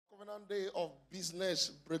covenant day of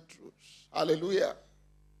business breakthroughs. Hallelujah.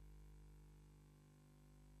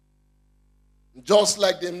 Just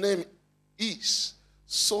like the name is,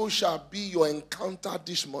 so shall be your encounter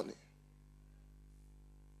this morning.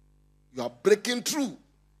 You are breaking through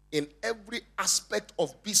in every aspect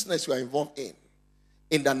of business you are involved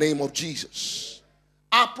in the name of Jesus.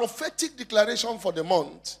 Our prophetic declaration for the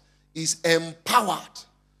month is empowered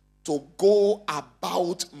to go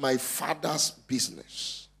about my Father's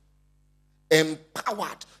business.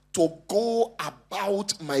 Empowered to go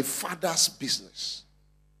about my Father's business.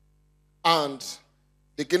 And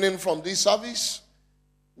beginning from this service,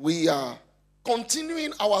 we are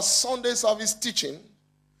continuing our Sunday service teaching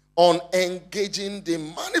on engaging the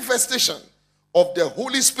manifestation of the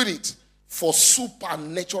Holy Spirit for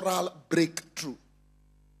supernatural breakthrough.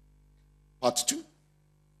 Part 2,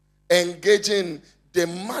 engaging the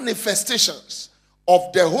manifestations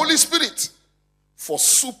of the Holy Spirit for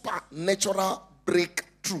supernatural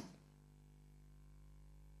breakthrough.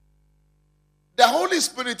 The Holy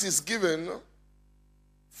Spirit is given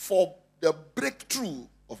for the breakthrough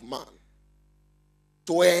of man,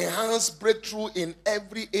 to enhance breakthrough in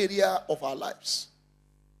every area of our lives.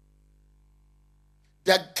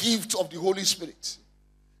 The gift of the Holy Spirit,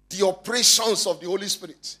 the operations of the Holy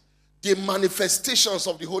Spirit, the manifestations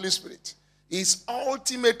of the Holy Spirit is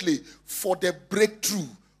ultimately for the breakthrough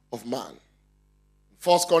of man.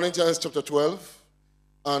 1 Corinthians chapter 12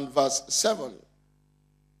 and verse 7.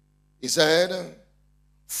 He said,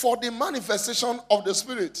 for the manifestation of the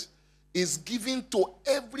Spirit is given to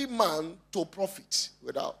every man to profit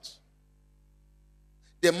without.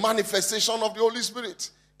 The manifestation of the Holy Spirit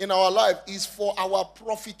in our life is for our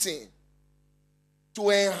profiting, to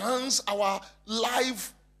enhance our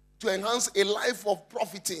life, to enhance a life of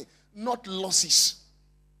profiting, not losses.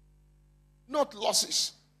 Not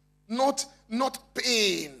losses. Not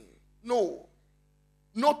pain. No.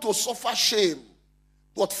 Not to suffer shame,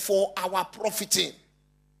 but for our profiting.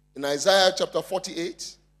 In Isaiah chapter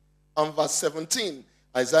 48 and verse 17.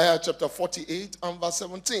 Isaiah chapter 48 and verse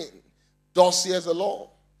 17. Thus says the Lord,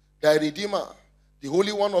 thy Redeemer, the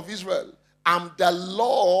Holy One of Israel, I am the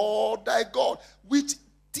Lord thy God, which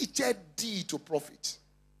teacheth thee to profit,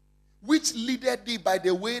 which leadeth thee by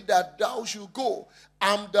the way that thou should go.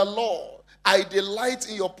 I am the Lord. I delight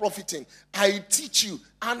in your profiting. I teach you.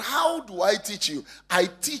 And how do I teach you? I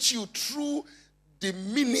teach you through the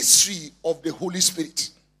ministry of the Holy Spirit.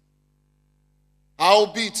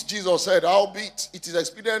 Howbeit, Jesus said, howbeit, it is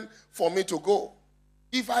expedient for me to go.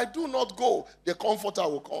 If I do not go, the Comforter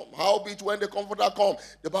will come. Howbeit, when the Comforter comes,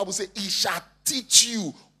 the Bible says, he shall teach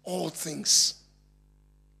you all things.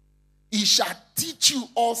 He shall teach you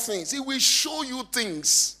all things. He will show you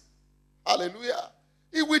things. Hallelujah.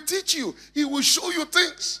 He will teach you. He will show you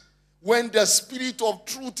things. When the Spirit of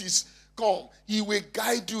truth is come, he will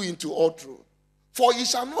guide you into all truth. For he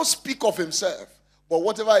shall not speak of himself, but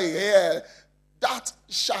whatever he hears, that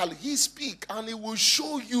shall he speak, and he will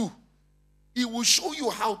show you. He will show you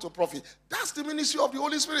how to profit. That's the ministry of the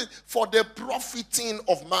Holy Spirit for the profiting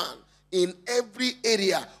of man in every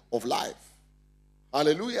area of life.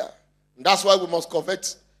 Hallelujah. And that's why we must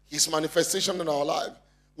covet his manifestation in our life.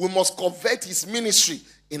 We must covet his ministry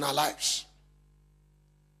in our lives.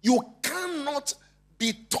 You cannot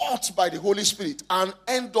be taught by the Holy Spirit and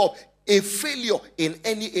end up a failure in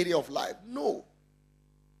any area of life. No.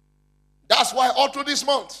 That's why all through this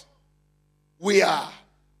month, we are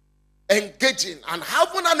engaging and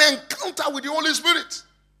having an encounter with the Holy Spirit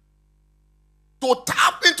to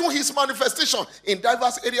tap into his manifestation in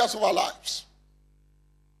diverse areas of our lives.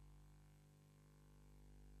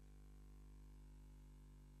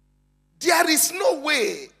 There is no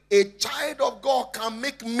way a child of God can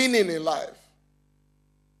make meaning in life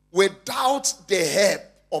without the help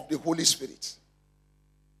of the Holy Spirit.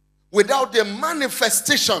 Without the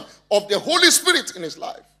manifestation of the Holy Spirit in his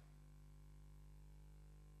life.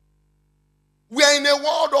 We are in a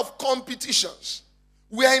world of competitions.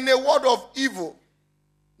 We are in a world of evil.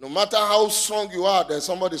 No matter how strong you are, there's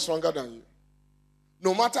somebody stronger than you.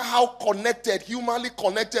 No matter how connected, humanly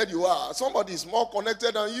connected you are, somebody is more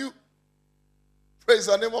connected than you. Praise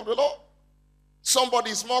the name of the Lord.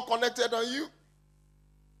 Somebody is more connected than you.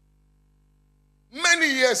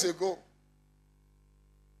 Many years ago,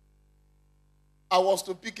 I was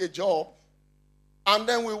to pick a job, and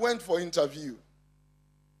then we went for interview.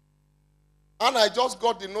 And I just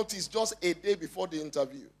got the notice just a day before the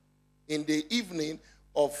interview. In the evening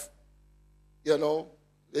of,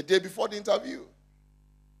 the day before the interview.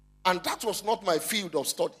 And that was not my field of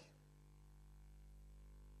study.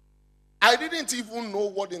 I didn't even know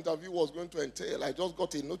what the interview was going to entail. I just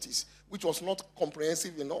got a notice, which was not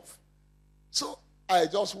comprehensive enough. So I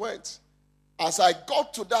just went. As I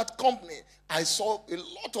got to that company, I saw a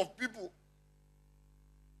lot of people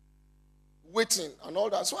waiting and all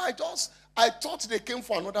that. So I thought they came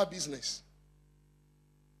for another business.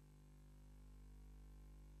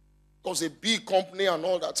 Because a big company and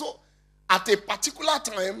all that. So at a particular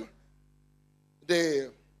time,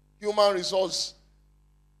 the human resource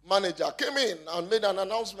manager came in and made an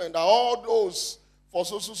announcement that all those for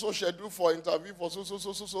so schedule for interview for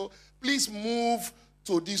so, please move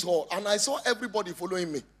to this hall. And I saw everybody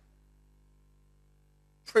following me.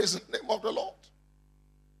 Praise the name of the Lord.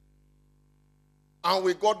 And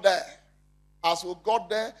we got there. As we got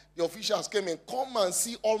there, the officials came in. Come and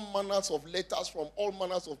see all manners of letters from all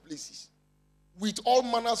manners of places. With all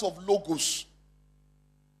manners of logos.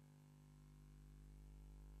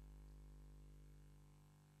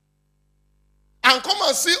 And come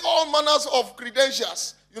and see all manners of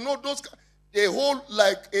credentials. You know, those, they hold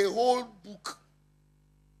like a whole book.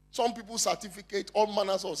 Some people certificate, all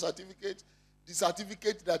manners of certificate. The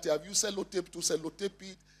certificate that you have used sellotape to sellotape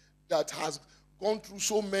it, that has gone through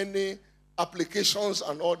so many applications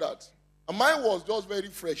and all that. And mine was just very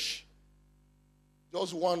fresh.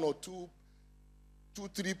 Just one or two,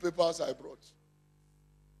 three papers I brought.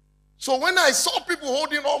 So when I saw people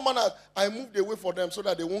holding all manners, I moved away from them so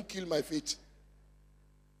that they won't kill my faith.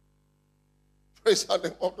 Praise the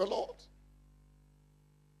name of the Lord.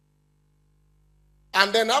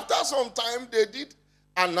 And then after some time, they did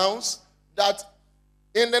announce that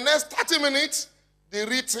in the next 30 minutes, the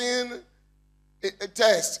written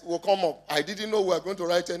test will come up. I didn't know we were going to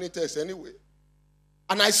write any test anyway.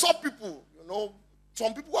 And I saw people,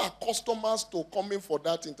 some people are customers to coming for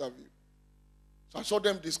that interview. So I saw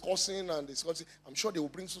them discussing. I'm sure they will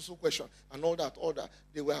bring so question and all that.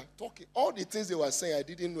 They were talking. All the things they were saying, I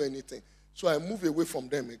didn't know anything. So I moved away from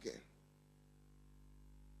them again.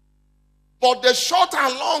 But the short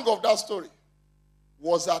and long of that story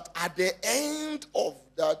was that at the end of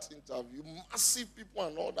that interview, massive people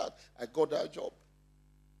and all that, I got that job.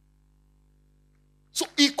 So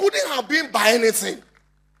it couldn't have been by anything.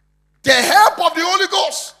 The help of the Holy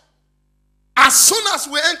Ghost. As soon as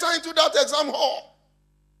we enter into that exam hall,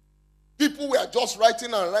 people were just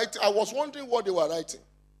writing and writing. I was wondering what they were writing.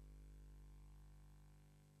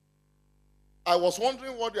 I was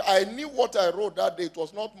wondering I knew what I wrote that day. It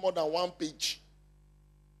was not more than 1 page.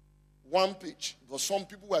 1 page. But some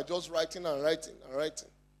people were just writing and writing and writing.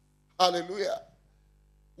 Hallelujah.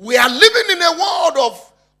 We are living in a world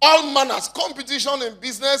of all manners, competition in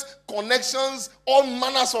business, connections, all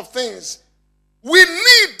manners of things. We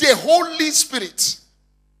need the Holy Spirit.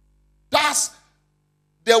 That's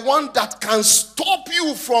the one that can stop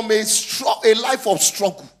you from a life of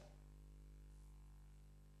struggle.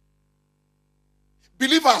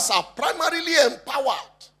 Believers are primarily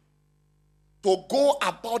empowered to go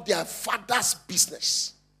about their father's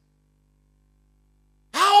business.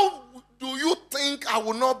 How do you think I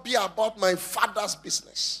will not be about my father's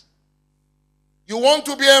business? You want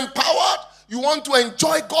to be empowered? You want to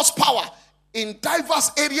enjoy God's power in diverse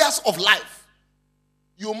areas of life?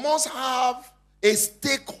 You must have a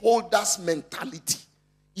stakeholder's mentality.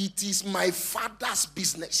 It is my father's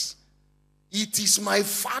business. It is my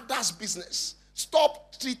father's business.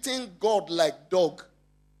 Stop treating God like dog.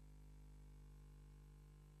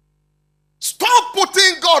 Stop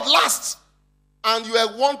putting God last. And you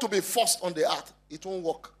want to be first on the earth. It won't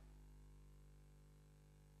work.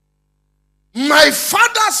 My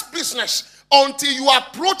father's business. Until you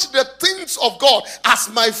approach the things of God as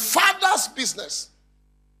my father's business,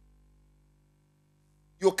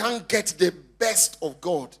 you can't get the best of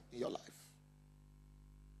God in your life.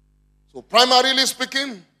 So primarily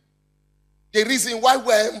speaking, the reason why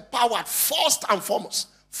we're empowered first and foremost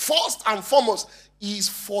is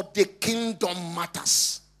for the kingdom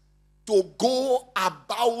matters. To go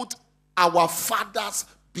about our father's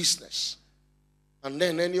business. And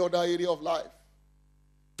then any other area of life.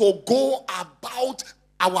 To go about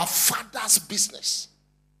our father's business.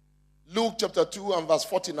 Luke chapter 2 and verse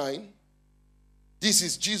 49. This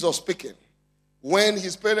is Jesus speaking. When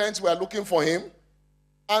his parents were looking for him,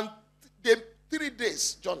 and 3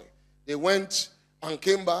 days journey, they went and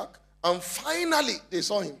came back, and finally they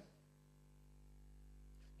saw him.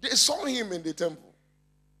 They saw him in the temple.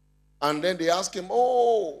 And then they asked him,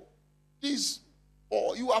 you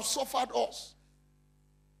have suffered us.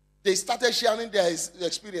 They started sharing their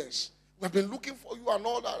experience. We have been looking for you and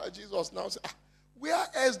all that. And Jesus now said, where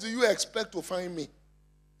else do you expect to find me?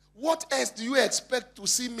 What else do you expect to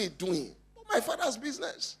see me doing? My father's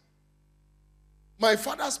business. My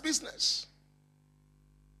father's business.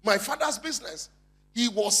 My father's business. He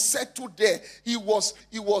was settled there. He was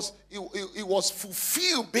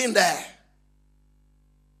fulfilled being there.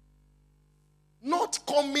 Not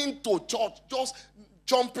coming to church, just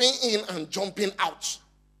jumping in and jumping out.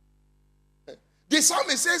 The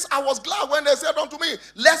psalmist says, I was glad when they said unto me,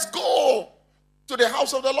 let's go to the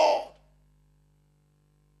house of the Lord.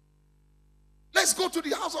 Let's go to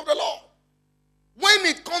the house of the Lord. When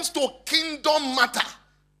it comes to kingdom matter,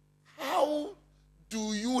 how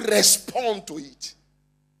do you respond to it?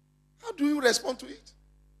 How do you respond to it?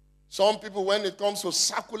 Some people, when it comes to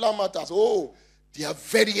secular matters, they are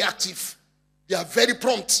very active. They are very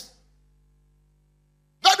prompt.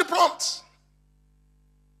 Very prompt.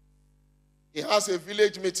 He has a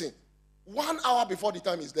village meeting. 1 hour before the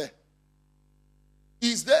time he's there.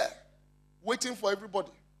 He's there, waiting for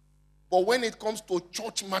everybody. But when it comes to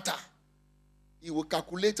church matter, he will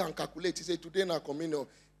calculate and calculate. He said, today in our communion,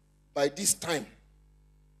 by this time,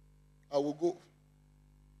 I will go.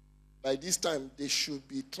 By this time, they should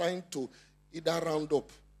be trying to either round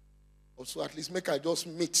up. Or so at least make I just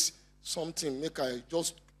mix something. Make I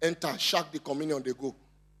just enter, shake the communion, they go.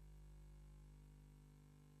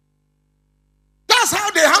 That's how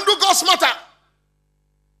they handle God's matter.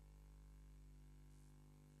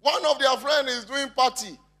 One of their friends is doing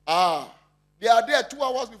party. They are there 2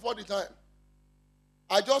 hours before the time.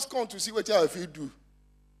 I just come to see what I feel do.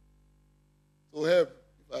 So help,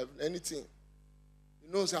 if I have anything.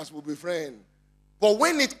 He knows us will be friends. But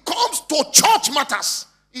when it comes to church matters,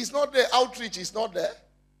 he's not there. Outreach is not there.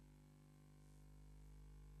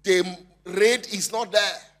 The raid is not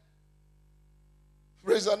there.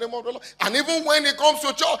 Praise the name of the Lord. And even when it comes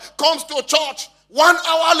to church, 1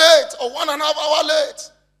 hour late or 1.5 hours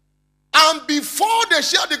late. And before they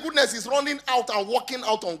share the goodness, is running out and walking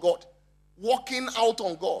out on God. Walking out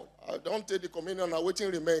on God. I don't take the communion, I waiting,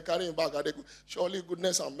 remain, carrying back. Surely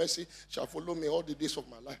goodness and mercy shall follow me all the days of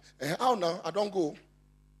my life. And how now? I don't go.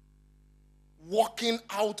 Walking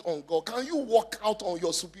out on God. Can you walk out on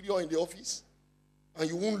your superior in the office? And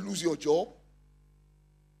you won't lose your job?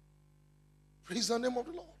 Praise the name of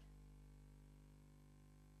the Lord.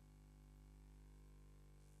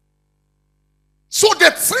 So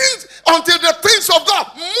the things, until the things of God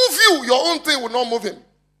move you, your own thing will not move him.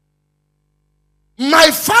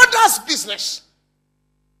 My father's business.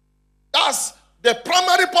 That's the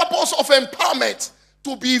primary purpose of empowerment,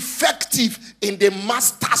 to be effective in the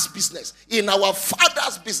master's business, in our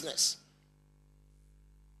father's business.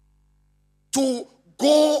 To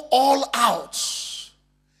go all out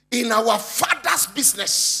in our father's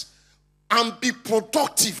business and be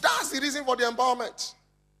productive. That's the reason for the empowerment.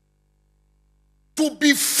 To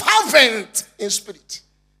be fervent in spirit.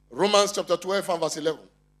 Romans chapter 12 and verse 11.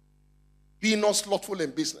 Be not slothful in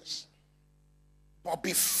business, but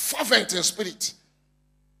be fervent in spirit.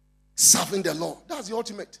 Serving the Lord. That's the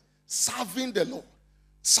ultimate. Serving the Lord.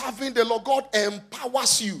 Serving the Lord. God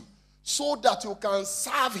empowers you so that you can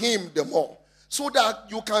serve him the more. So that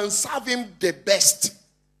you can serve him the best.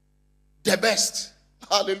 The best.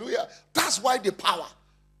 Hallelujah. That's why the power.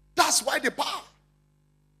 That's why the power.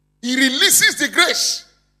 He releases the grace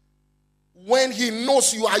when he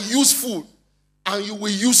knows you are useful and you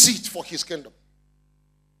will use it for his kingdom.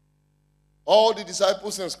 All the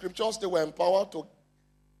disciples in scriptures, they were empowered to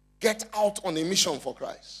get out on a mission for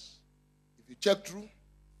Christ. If you check through,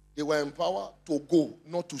 they were empowered to go,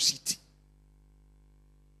 not to sit.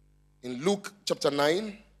 In Luke chapter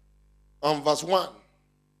 9 and verse 1.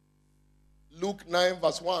 Luke 9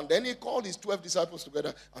 verse 1. Then he called his 12 disciples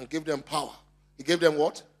together and gave them power. He gave them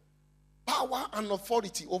what? Power and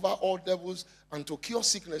authority over all devils and to cure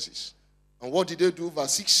sicknesses. And what did they do?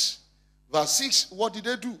 Verse 6. Verse 6, what did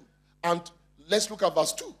they do? And let's look at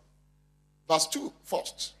verse 2. Verse 2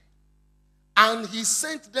 first. And he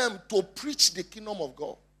sent them to preach the kingdom of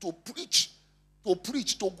God. To preach,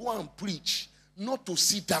 to go and preach. Not to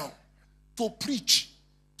sit down. To preach,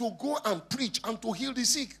 to go and preach and to heal the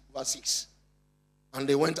sick. Verse 6. And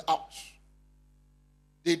they went out.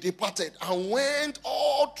 They departed and went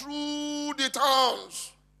all through the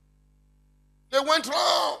towns. They went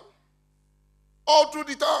round all through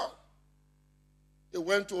the town. They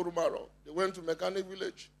went to Orumaro. They went to Mechanic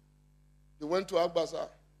Village. They went to Agbasa.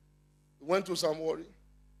 They went to Samori.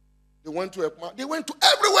 They went to Ekma. They went to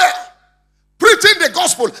everywhere, preaching the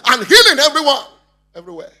gospel and healing everyone.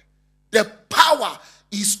 Everywhere. The power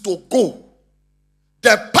is to go.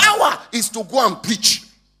 The power is to go and preach.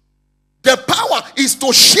 The power is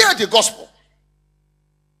to share the gospel.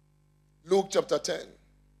 Luke chapter 10,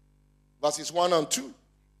 verses 1 and 2.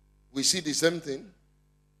 We see the same thing.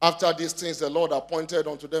 After these things, the Lord appointed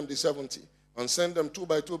unto them the 70 and send them 2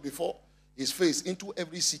 by 2 before his face into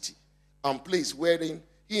every city and place wherein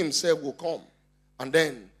he himself will come. And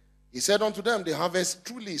then he said unto them, the harvest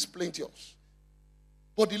truly is plenteous,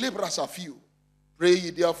 but the laborers are few. Pray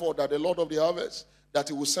ye therefore that the Lord of the harvest, that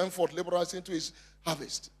he will send forth laborers into his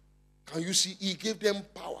harvest. Can you see? He gave them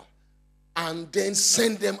power and then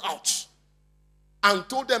sent them out and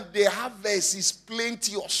told them the harvest is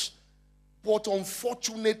plenteous, but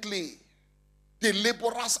unfortunately the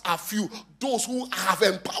laborers are few. Those who have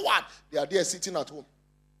empowered, they are there sitting at home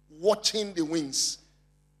watching the winds.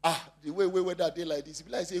 The way that day like this,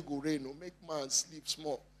 if I say go rain, no, make man sleep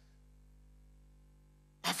small.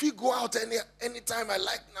 If you go out anytime I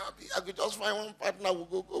like now, I could just find one partner,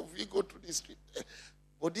 we'll go, we go to the street.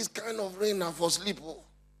 But this kind of rain, I for sleep.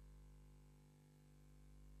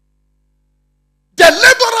 The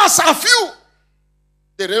laborers are few.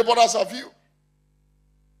 The laborers are few.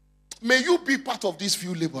 May you be part of these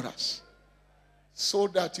few laborers so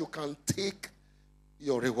that you can take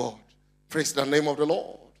your reward. Praise the name of the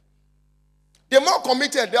Lord. The more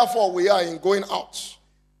committed, therefore, we are in going out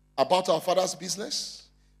about our Father's business,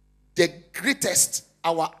 the greatest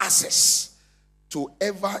our access to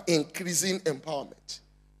ever increasing empowerment.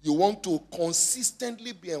 You want to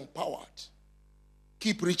consistently be empowered.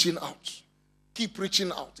 Keep reaching out. Keep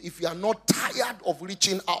reaching out. If you are not tired of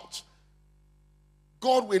reaching out,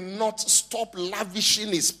 God will not stop lavishing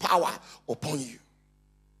his power upon you.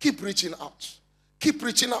 Keep reaching out. Keep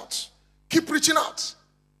reaching out. Keep reaching out.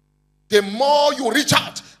 The more you reach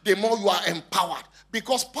out, the more you are empowered.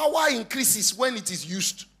 Because power increases when it is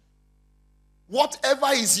used. Whatever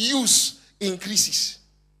is used increases,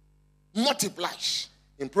 multiplies.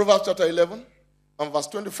 In Proverbs chapter 11 and verse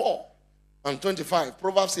 24 and 25.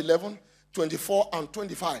 Proverbs 11, 24 and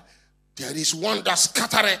 25. There is one that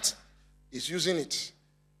scattereth. Is using it.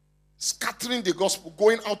 Scattering the gospel,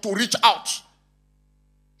 going out to reach out.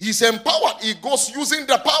 He's empowered. He goes using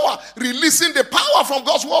the power, releasing the power from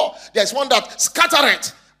God's word. There's one that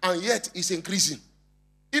scattereth, and yet is increasing.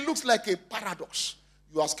 It looks like a paradox.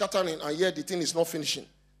 You are scattering, and yet the thing is not finishing.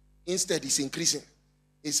 Instead, it's increasing.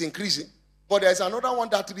 It's increasing. But there's another one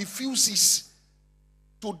that refuses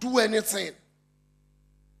to do anything.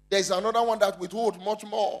 There's another one that withholds much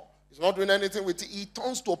more. He's not doing anything with it. He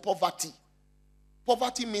turns to poverty.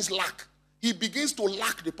 Poverty means lack. He begins to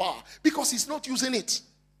lack the power because he's not using it.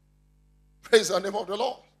 Praise the name of the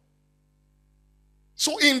Lord.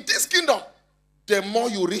 So in this kingdom, the more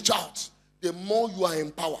you reach out, the more you are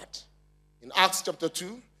empowered. In Acts chapter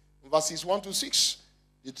 2, verses 1 to 6,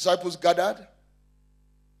 the disciples gathered,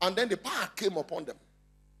 and then the power came upon them.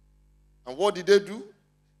 And what did they do?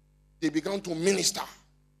 They began to minister.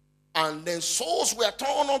 And then souls were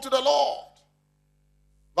turned unto the Lord.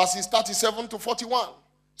 Verses 37 to 41.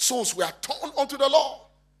 Souls were turned unto the Lord.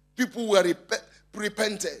 People were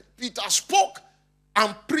repented. Peter spoke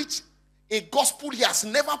and preached a gospel he has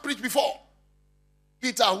never preached before.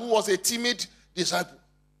 Peter, who was a timid disciple.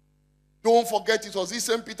 Don't forget, it was this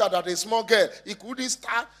same Peter that a small girl, he couldn't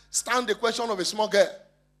stand the question of a small girl.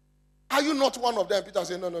 Are you not one of them? Peter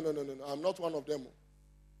said, no, I'm not one of them.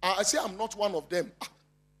 I say, I'm not one of them.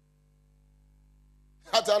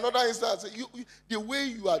 At another instance, the way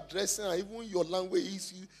you are dressing and even your language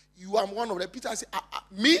is, you are one of them. Peter said,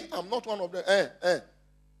 me? I'm not one of them.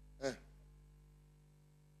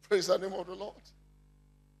 Praise the name of the Lord.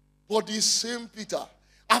 But the same Peter,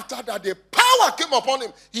 after that the power came upon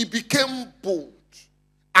him, he became bold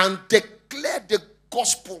and declared the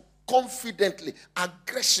gospel confidently,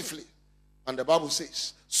 aggressively. And the Bible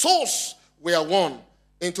says, souls were won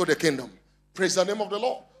into the kingdom. Praise the name of the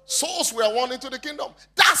Lord. Souls were won into the kingdom.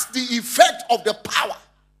 That's the effect of the power.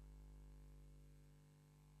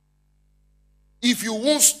 If you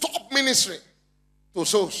won't stop ministering to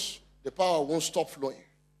souls, the power won't stop flowing.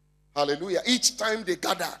 Hallelujah. Each time they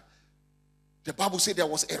gathered, the Bible said there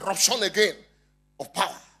was eruption again of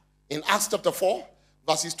power. In Acts chapter 4,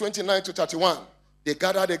 verses 29 to 31, they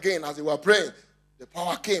gathered again as they were praying. The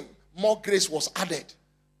power came. More grace was added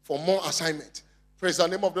for more assignment. Praise the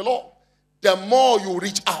name of the Lord. The more you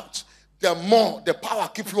reach out, the more the power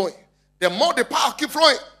keep flowing. The more the power keep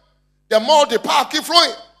flowing. The more the power keep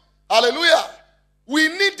flowing. Hallelujah. We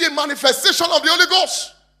need the manifestation of the Holy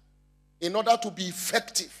Ghost in order to be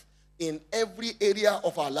effective in every area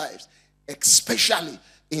of our lives, especially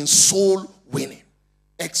in soul winning.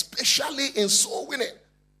 Especially in soul winning.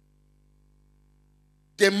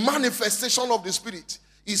 The manifestation of the Spirit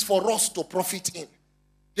is for us to profit in.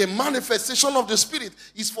 The manifestation of the Spirit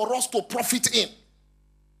is for us to profit in.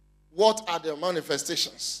 What are the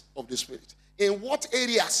manifestations of the Spirit? In what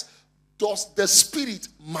areas does the Spirit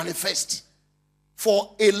manifest?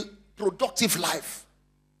 For a productive life.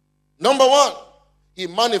 Number one, he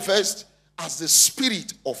manifests as the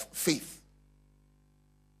spirit of faith.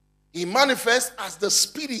 He manifests as the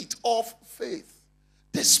spirit of faith.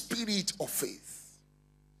 The spirit of faith.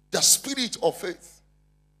 The spirit of faith.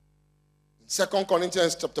 In 2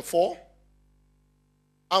 Corinthians chapter 4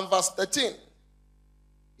 and verse 13,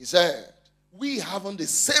 he said, we having the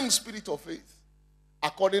same spirit of faith,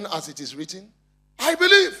 according as it is written, I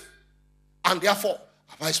believe, and therefore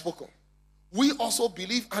have I spoken. We also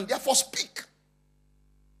believe and therefore speak.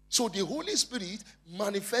 So the Holy Spirit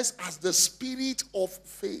manifests as the spirit of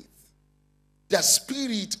faith. The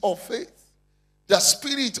spirit of faith. The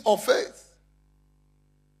spirit of faith.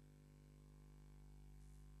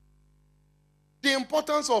 The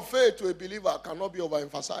importance of faith to a believer cannot be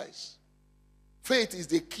overemphasized. Faith is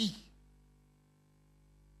the key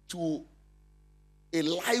to a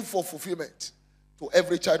life of fulfillment to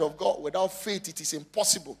every child of God. Without faith, it is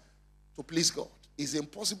impossible to please God. It's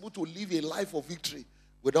impossible to live a life of victory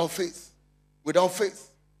without faith. Without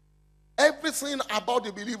faith. Everything about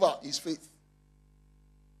the believer is faith.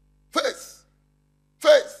 Faith.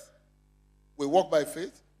 Faith. We walk by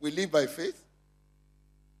faith. We live by faith.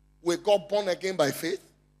 We got born again by faith.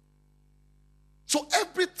 So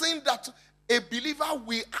everything that a believer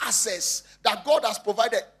will access that God has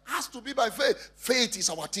provided has to be by faith. Faith is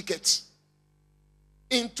our ticket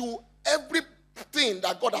into everything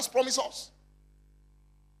that God has promised us.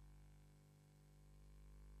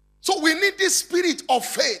 So we need this spirit of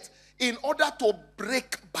faith in order to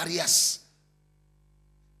break barriers,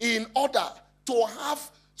 in order to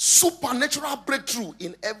have supernatural breakthrough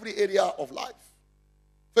in every area of life.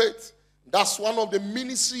 Faith. That's one of the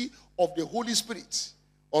ministry of the Holy Spirit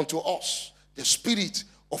unto us. The spirit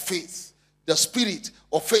of faith. The spirit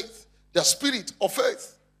of faith. The spirit of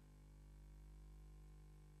faith.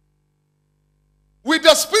 With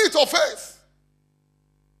the spirit of faith,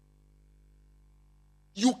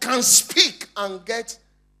 you can speak and get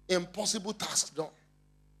impossible tasks done.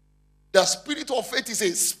 The spirit of faith is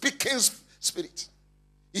a speaking spirit.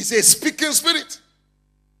 It's a speaking spirit.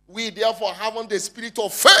 We therefore, having the spirit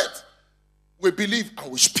of faith, we believe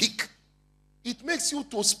and we speak. It makes you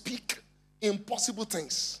to speak impossible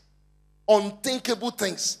things, unthinkable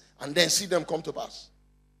things, and then see them come to pass.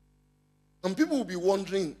 And people will be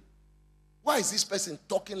wondering, why is this person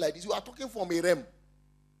talking like this? You are talking from a realm,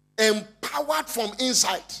 empowered from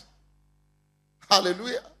inside.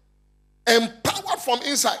 Hallelujah. Empowered from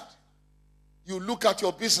inside. You look at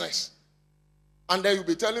your business, and then you'll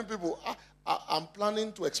be telling people, I'm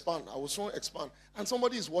planning to expand. I will soon expand. And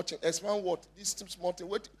somebody is watching. Expand what? This small thing.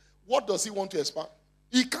 What does he want to expand?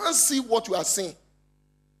 He can't see what you are saying.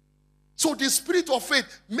 So the spirit of faith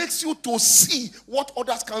makes you to see what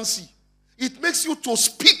others can't see. It makes you to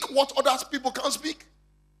speak what other people can't speak.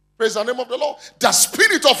 Praise the name of the Lord. The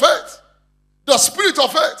spirit of faith. The spirit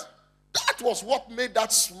of faith. That was what made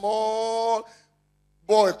that small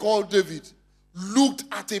boy called David looked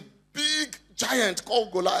at a big giant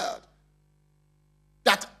called Goliath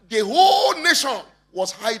that the whole nation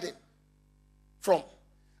was hiding from,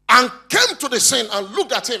 and came to the scene and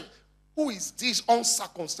looked at him. Who is this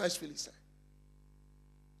uncircumcised Philistine?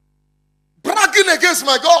 Bragging against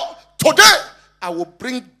my God. Today, I will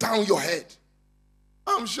bring down your head.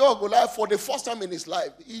 I'm sure Goliath, for the first time in his life,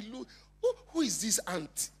 he looked, who is this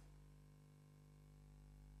ant?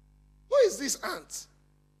 Who is this ant?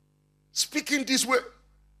 Speaking this way.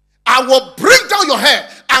 I will bring down your head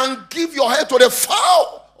and give your head to the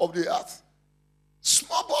fowl of the earth.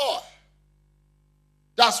 Small boy.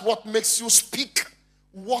 That's what makes you speak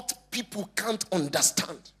what people can't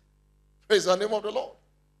understand. Praise the name of the Lord.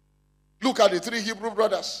 Look at the three Hebrew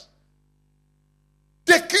brothers.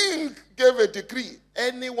 The king gave a decree.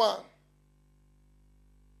 Anyone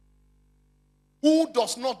who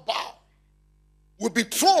does not bow will be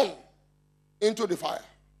thrown into the fire.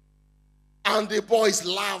 And the boys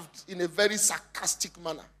laughed in a very sarcastic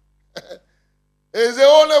manner. He said,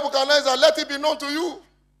 "Oh Nebuchadnezzar, let it be known to you.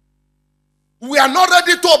 We are not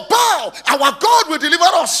ready to bow. Our God will deliver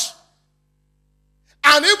us.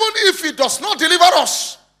 And even if he does not deliver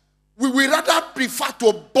us, we will rather prefer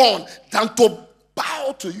to burn than to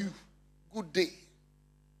bow to you." Good day.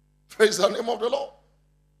 Praise the name of the Lord.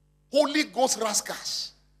 Holy Ghost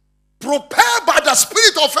rascals. Prepared by the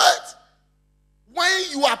spirit of faith.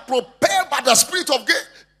 When you are prepared by the spirit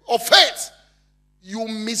of faith, you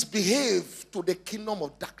misbehave to the kingdom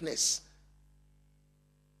of darkness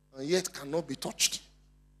and yet cannot be touched.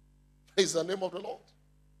 Praise the name of the Lord.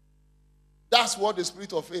 That's what the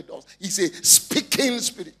spirit of faith does. It's a speaking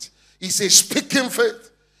spirit. It's a speaking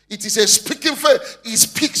faith. It is a speaking faith. It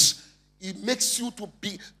speaks. It makes you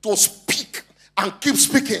to speak and keep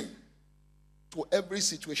speaking to every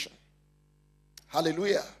situation.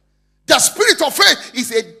 Hallelujah. The spirit of faith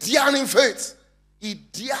is a daring faith.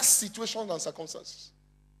 It dares situations and circumstances.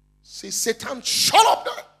 Say, Satan, shut up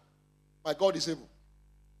there. My God is able.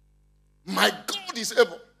 My God is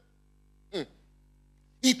able.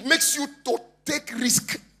 It makes you to take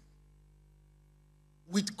risk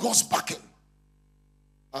with God's backing.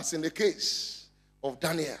 As in the case of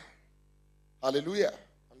Daniel. Hallelujah.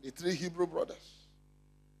 And the 3 Hebrew brothers.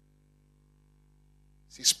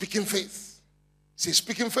 See, speaking faith. See,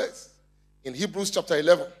 speaking faith. In Hebrews chapter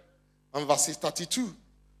 11 and verses 32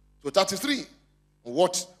 to 33.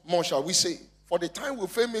 What more shall we say? For the time will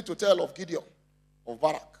fail me to tell of Gideon, of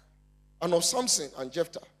Barak, and of Samson and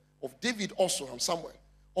Jephthah, of David also and Samuel,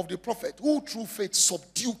 of the prophet, who through faith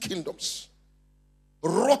subdue kingdoms,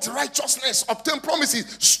 wrought righteousness, obtained promises,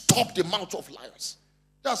 stopped the mouth of lions.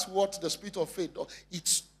 That's what the spirit of faith does. It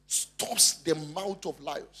stops the mouth of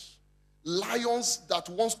lions. Lions that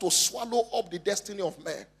wants to swallow up the destiny of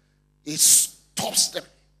man. It stops them.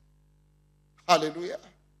 Hallelujah.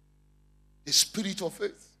 The spirit of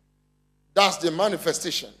faith. That's the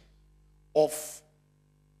manifestation of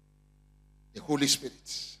the Holy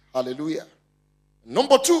Spirit. Hallelujah.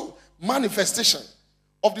 Number 2, manifestation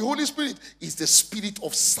of the Holy Spirit is the spirit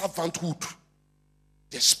of servanthood.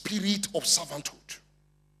 The spirit of servanthood.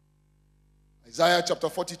 Isaiah chapter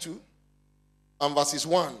 42 and verses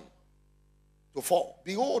 1 to 4.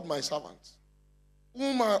 Behold my servant,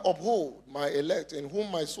 whom I uphold, my elect, in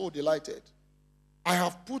whom my soul delighted. I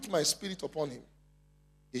have put my spirit upon him.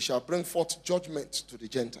 He shall bring forth judgment to the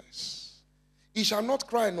Gentiles. He shall not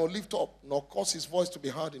cry nor lift up, nor cause his voice to be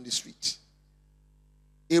heard in the street.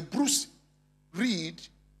 A bruised reed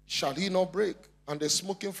shall he not break, and a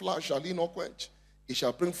smoking flax shall he not quench. He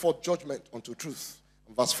shall bring forth judgment unto truth.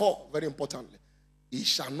 And verse 4, very importantly. He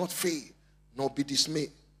shall not fail, nor be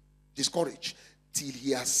discouraged, till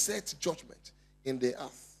he has set judgment in the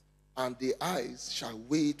earth, and the eyes shall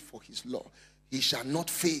wait for his law. He shall not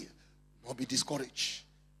fail, nor be discouraged.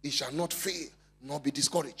 He shall not fail, nor be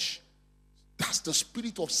discouraged. That's the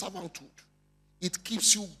spirit of servanthood. It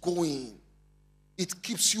keeps you going. It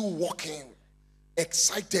keeps you walking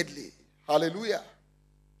excitedly. Hallelujah.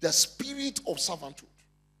 The spirit of servanthood.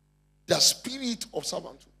 The spirit of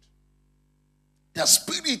servanthood. The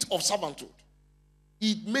spirit of servanthood.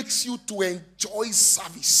 It makes you to enjoy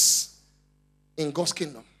service in God's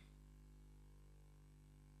kingdom.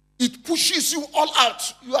 It pushes you all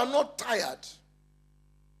out. You are not tired.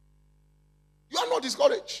 You are not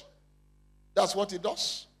discouraged. That's what it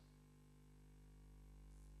does.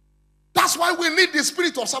 That's why we need the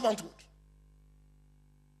spirit of servanthood.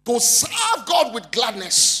 To serve God with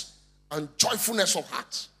gladness and joyfulness of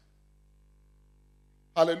heart.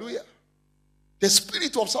 Hallelujah. The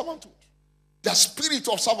spirit of servanthood. The spirit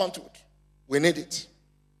of servanthood. We need it.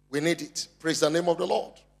 We need it. Praise the name of the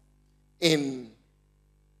Lord. In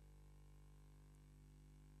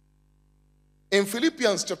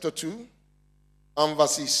Philippians chapter 2 and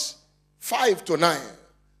verses 5 to 9.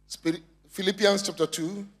 Philippians chapter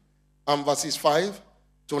 2 and verses 5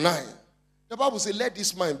 to 9. The Bible says, let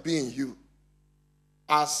this mind be in you,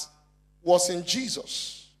 as was in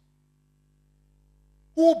Jesus,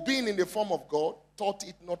 who being in the form of God, thought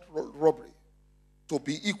it not robbery to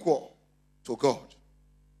be equal to God,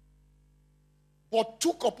 but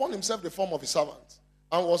took upon himself the form of a servant,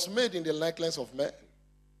 and was made in the likeness of men.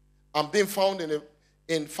 And being found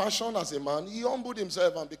in fashion as a man, he humbled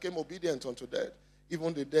himself and became obedient unto death,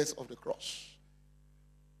 even the death of the cross.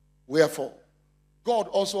 Wherefore, God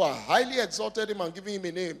also highly exalted him and given him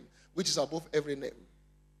a name which is above every name.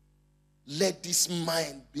 Let this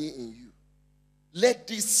mind be in you. Let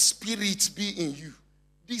this spirit be in you.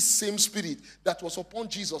 This same spirit that was upon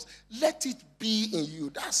Jesus, let it be in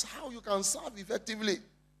you. That's how you can serve effectively.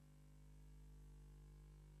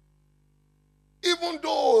 Even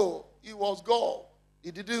though he was God,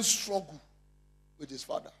 he didn't struggle with his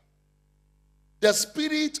Father. The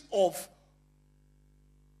spirit of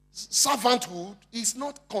servanthood is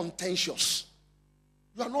not contentious.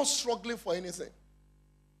 You are not struggling for anything.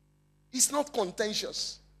 It's not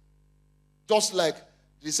contentious. Just like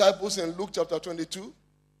the disciples in Luke chapter 22,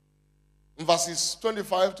 verses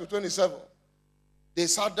 25 to 27. They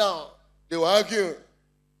sat down. They were arguing.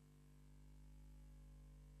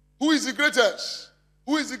 Who is the greatest?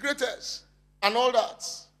 Who is the greatest? And all that.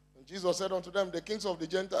 And Jesus said unto them, the kings of the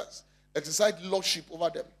Gentiles exercise lordship over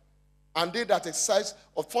them. And they that exercise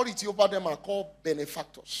authority over them are called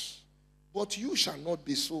benefactors. But you shall not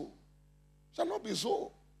be so. Shall not be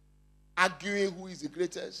so. Arguing who is the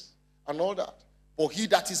greatest and all that. For he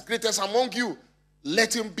that is greatest among you,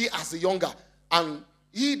 let him be as the younger. And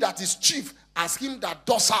he that is chief, as him that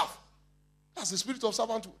does serve. That's the spirit of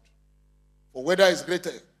servanthood. For whether is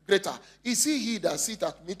greater, is he that sitteth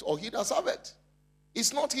at meat or he that serveth?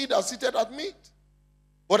 It's not he that sitteth at meat,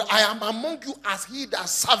 but I am among you as he that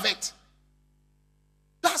serveth.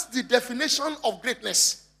 That's the definition of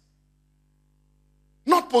greatness.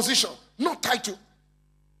 Not position, not title.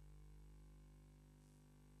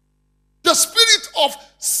 The spirit of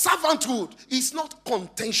servanthood is not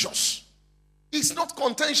contentious. It's not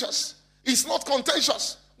contentious. It's not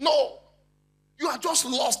contentious. No. You are just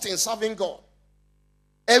lost in serving God.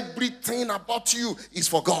 Everything about you is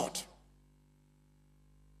for God.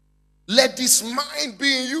 Let this mind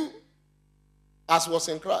be in you as was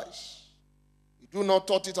in Christ. He do not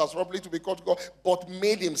thought it as robbery to be called God, but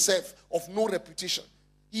made himself of no reputation.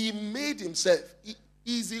 He made himself. He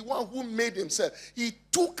is the one who made himself. He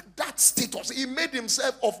took that status. He made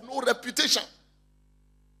himself of no reputation.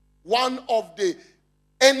 One of the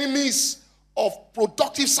enemies of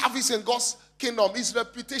productive service in God's kingdom is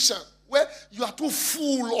reputation, where you are too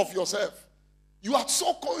full of yourself. You are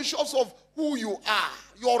so conscious of who you are,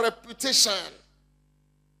 your reputation.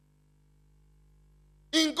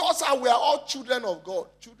 In God's eye, we are all children of God.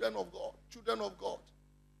 Children of God. Children of God.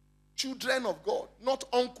 Children of God. Not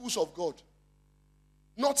uncles of God.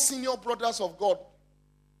 Not senior brothers of God.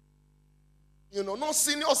 Not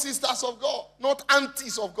senior sisters of God. Not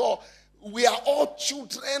aunties of God. We are all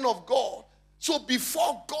children of God. So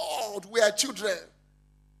before God, we are children.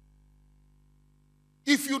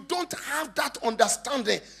 If you don't have that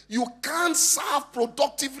understanding, you can't serve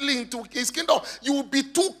productively into his kingdom. You will be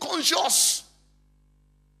too conscious.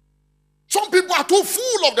 Some people are too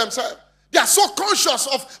full of themselves. They are so conscious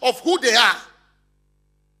of who they are.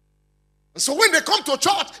 And so when they come to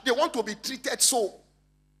church, they want to be treated so.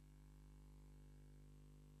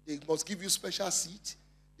 They must give you special seat.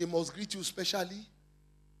 They must greet you specially.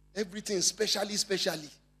 Everything specially.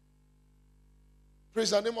 Praise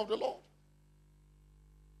the name of the Lord.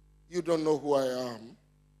 You don't know who I am.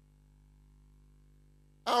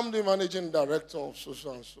 I'm the managing director of so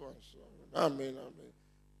and so and so. Amen.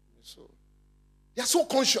 So they are so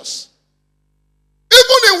conscious.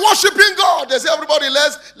 Even in worshiping God, they say, everybody,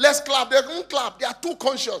 let's clap. They don't clap. They are too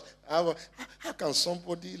conscious. How can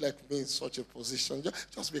somebody like me in such a position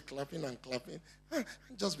just be clapping and clapping?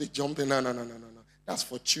 Just be jumping? No. That's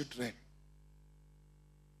for children.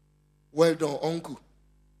 Well done, uncle.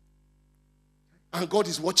 And God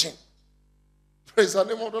is watching. Praise the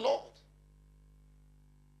name of the Lord.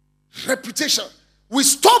 Reputation. We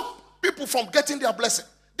stop people from getting their blessing.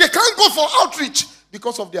 They can't go for outreach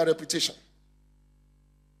because of their reputation.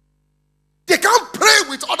 They can't pray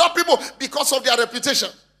with other people because of their reputation.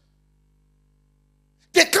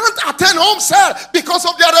 They can't attend home cell because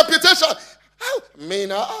of their reputation.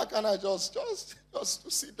 How can I just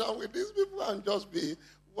sit down with these people and just be,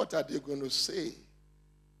 what are they going to say?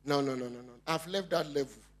 No. I've left that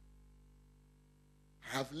level.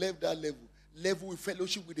 Level with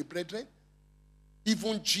fellowship with the brethren.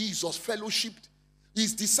 Even Jesus fellowshipped.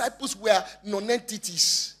 His disciples were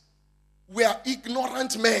non-entities, were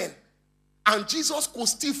ignorant men. And Jesus could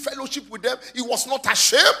still fellowship with them. He was not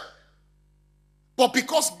ashamed. But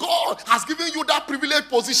because God has given you that privileged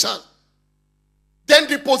position, then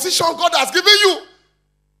the position God has given you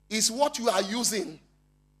is what you are using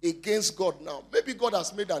against God now. Maybe God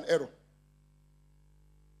has made an error.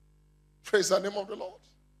 Praise the name of the Lord.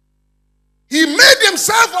 He made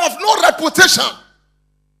himself of no reputation.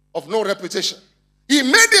 Of no reputation. He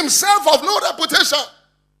made himself of no reputation.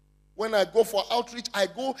 When I go for outreach, I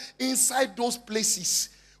go inside those places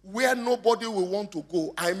where nobody will want to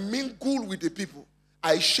go. I mingle with the people.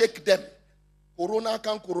 I shake them. Corona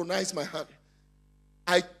can't coronize my hand.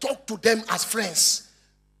 I talk to them as friends.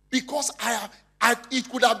 Because it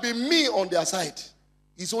could have been me on their side.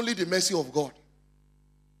 It's only the mercy of God.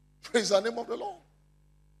 Praise the name of the Lord.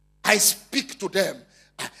 I speak to them.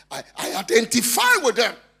 I identify with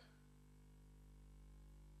them.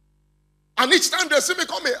 And each time they see me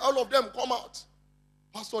coming, all of them come out.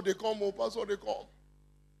 Pastor, they come. Oh, Pastor, they come.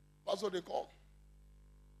 Pastor, they come.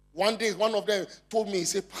 One day, one of them told me, he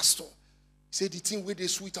said, Pastor, he said, the thing where they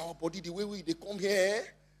sweet our body, the way they come here,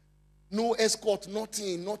 no escort,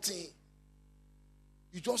 nothing.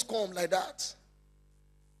 You just come like that.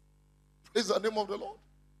 Praise the name of the Lord.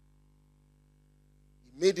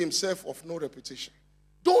 He made himself of no reputation.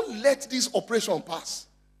 Don't let this operation pass.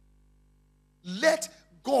 Let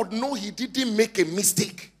God know he didn't make a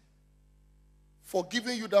mistake for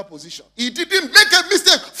giving you that position. He didn't make a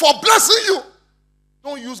mistake for blessing you.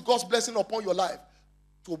 Don't use God's blessing upon your life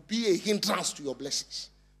to be a hindrance to your blessings.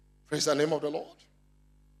 Praise the name of the Lord.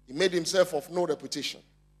 He made himself of no reputation.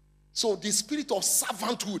 So the spirit of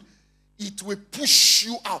servanthood, it will push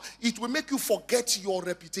you out. It will make you forget your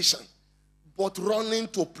reputation. But running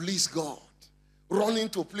to please God. Running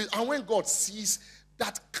to please. And when God sees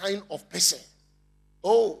that kind of person,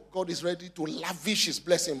 oh, God is ready to lavish his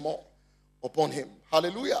blessing more upon him.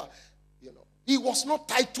 Hallelujah. He was not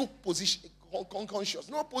title position conscious.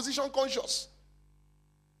 No position conscious.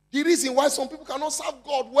 The reason why some people cannot serve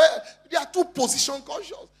God, well, they are too position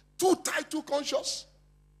conscious, too title conscious.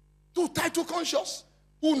 Too title conscious.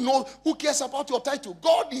 Who cares about your title?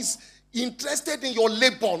 God is interested in your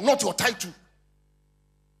labor, not your title.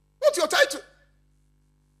 Not your title.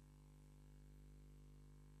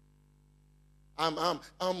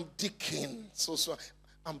 I'm deacon. So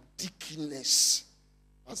I'm deaconess.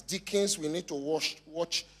 As deacons, we need to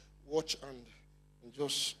watch and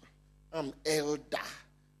just, I'm elder.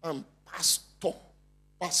 I'm pastor.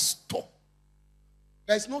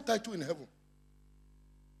 There is no title in heaven.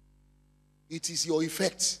 It is your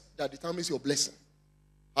effect that determines your blessing.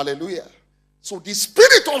 Hallelujah. So the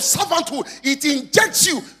spirit of servanthood, it injects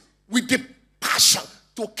you with the passion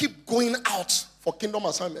to keep going out for kingdom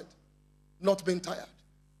assignment. Not being tired.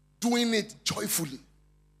 Doing it joyfully.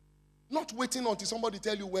 Not waiting until somebody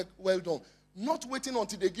tell you well done. Not waiting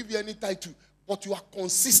until they give you any title. But you are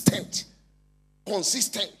consistent.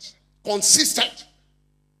 Consistent.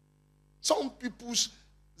 Some people's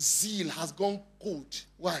zeal has gone cold.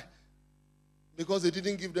 Why? Because they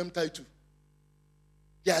didn't give them title.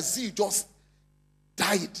 Their zeal just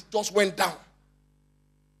died. Just went down.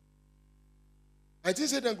 I didn't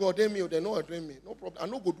say them go ordain me or they no ordain me. No problem. I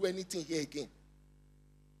no go do anything here again.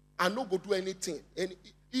 I no go do anything.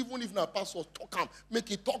 Even if my pastor talk, make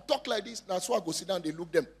it talk like this. That's why I go sit down, they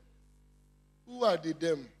look them. Who are they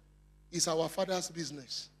them? It's our Father's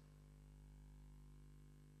business.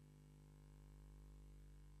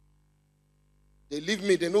 They leave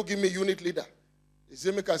me, they no give me unit leader. They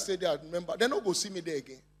say make I stay there, remember. They no go see me there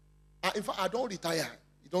again. In fact, I don't retire.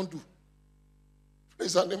 You don't do.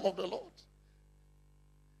 Praise the name of the Lord.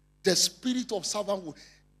 The spirit of servant will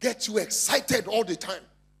get you excited all the time,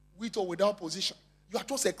 with or without position. You are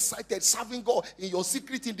just excited, serving God in your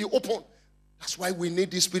secret, in the open. That's why we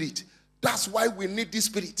need this spirit. That's why we need this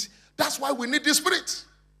spirit. That's why we need this spirit.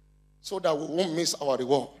 So that we won't miss our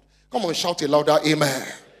reward. Come on, shout a louder amen.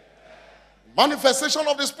 Manifestation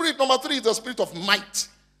of the spirit, number 3, is the spirit of might.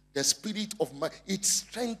 The spirit of might. It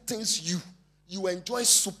strengthens you. You enjoy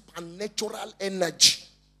supernatural energy.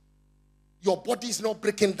 Your body is not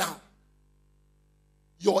breaking down.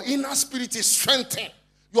 Your inner spirit is strengthened.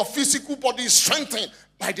 Your physical body is strengthened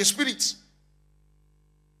by the spirit.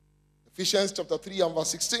 Ephesians chapter 3 and verse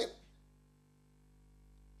 16.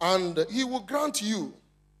 And he will grant you,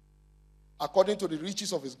 according to the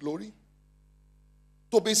riches of his glory,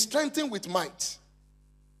 to be strengthened with might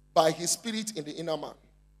by his spirit in the inner man.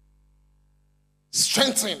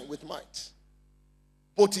 Strengthened with might,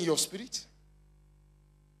 both in your spirit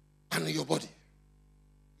and in your body.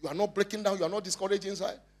 You are not breaking down. You are not discouraged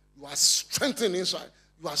inside. You are strengthened inside.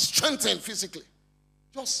 You are strengthened physically.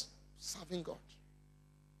 Just serving God.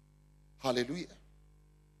 Hallelujah.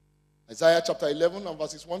 Isaiah chapter 11 and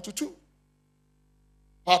verses 1 to 2.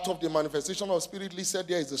 Part of the manifestation of spirit listed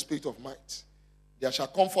there is the spirit of might. There shall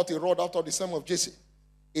come forth a rod out of the stem of Jesse.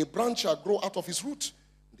 A branch shall grow out of his root.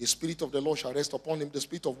 The spirit of the Lord shall rest upon him, the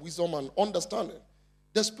spirit of wisdom and understanding,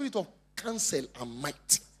 the spirit of counsel and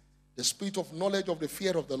might, the spirit of knowledge of the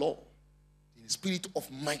fear of the Lord, the spirit of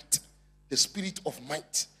might, the spirit of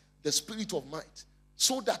might, the spirit of might,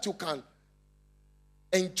 so that you can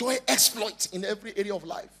enjoy exploits in every area of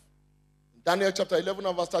life. Daniel chapter 11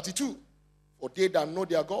 and verse 32. For they that know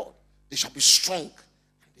their God, they shall be strong,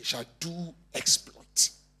 and they shall do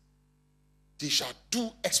exploits. They shall do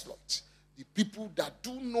exploits. The people that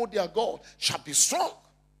do know their God shall be strong,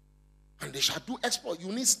 and they shall do exploit.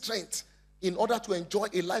 You need strength in order to enjoy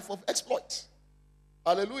a life of exploit.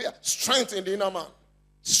 Hallelujah. Strength in the inner man.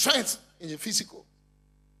 Strength in the physical.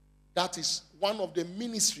 That is one of the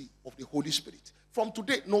ministry of the Holy Spirit. From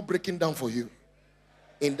today, no breaking down for you.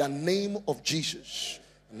 In the name of Jesus.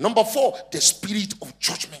 Number 4, the spirit of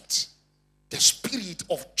judgment. The spirit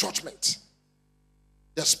of judgment.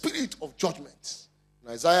 The spirit of judgment.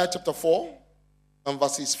 In Isaiah chapter 4 and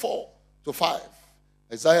verses 4 to 5.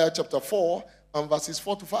 Isaiah chapter 4 and verses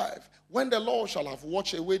 4 to 5. When the Lord shall have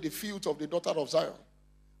washed away the fields of the daughter of Zion,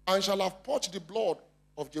 and shall have purged the blood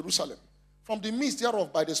of Jerusalem from the midst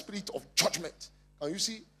thereof by the spirit of judgment. Can you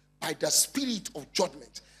see? By the spirit of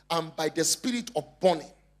judgment and by the spirit of burning.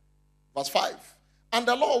 Verse 5. And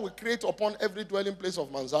the Lord will create upon every dwelling place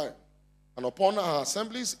of Mount Zion, and upon our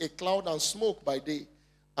assemblies a cloud and smoke by day,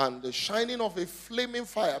 and the shining of a flaming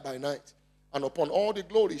fire by night. And upon all the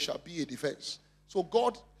glory shall be a defense. So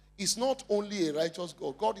God is not only a righteous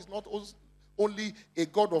God. God is not only a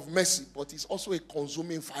God of mercy, but he's also a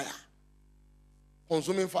consuming fire.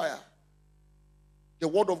 Consuming fire. The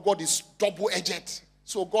word of God is double-edged.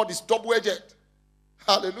 So God is double-edged.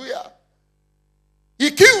 Hallelujah.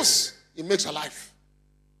 He kills, he makes alive.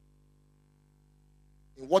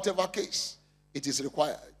 In whatever case it is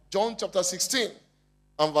required. John chapter 16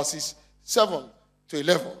 and verses 7 to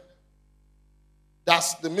 11.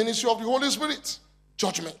 That's the ministry of the Holy Spirit.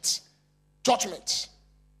 Judgment. Judgment.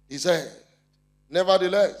 He said,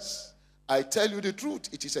 nevertheless, I tell you the truth,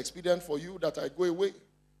 it is expedient for you that I go away.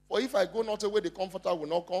 For if I go not away, the Comforter will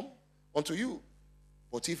not come unto you.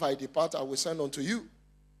 But if I depart, I will send unto you.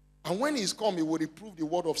 And when he is come, he will reprove the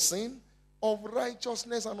word of sin, of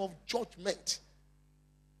righteousness, and of judgment.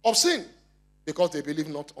 Of sin, because they believe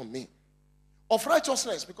not on me. Of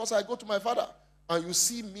righteousness, because I go to my Father, and you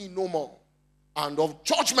see me no more. And of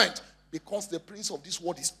judgment, because the prince of this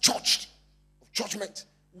world is judged. Of judgment.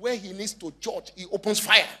 Where he needs to judge, he opens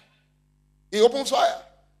fire. He opens fire.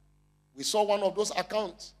 We saw one of those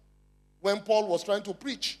accounts when Paul was trying to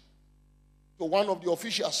preach to one of the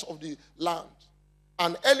officials of the land.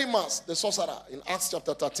 And Elimas, the sorcerer, in Acts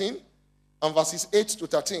chapter 13, and verses 8 to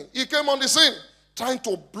 13, he came on the scene, trying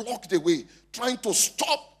to block the way, trying to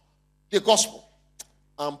stop the gospel.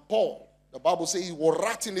 And Paul, the Bible says he was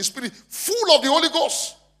wrapped in the spirit, full of the Holy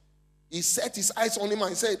Ghost. He set his eyes on him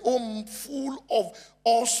and said, "O full of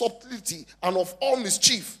all subtlety and of all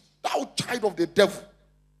mischief, thou child of the devil,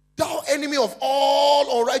 thou enemy of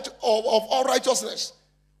all righteousness,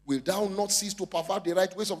 will thou not cease to pervert the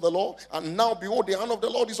right ways of the Lord? And now, behold, the hand of the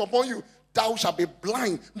Lord is upon you. Thou shalt be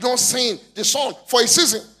blind, not seeing the sun for a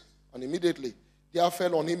season." And immediately there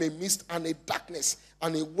fell on him a mist and a darkness,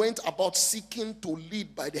 and he went about seeking to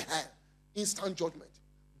lead by the hand. Instant judgment.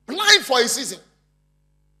 Blind for a season.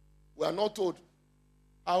 We are not told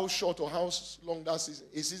how short or how long that season.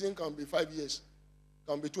 A season can be 5 years,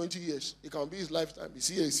 can be 20 years. It can be his lifetime. You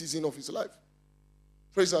see a season of his life.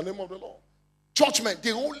 Praise the name of the Lord. Judgment.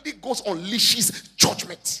 The Holy Ghost unleashes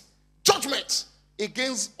judgment. Judgment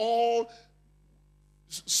against all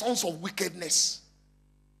sons of wickedness.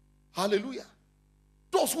 Hallelujah.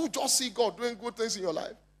 Those who just see God doing good things in your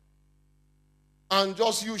life and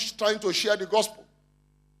just you trying to share the gospel,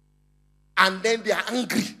 and then they are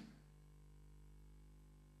angry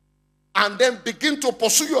and then begin to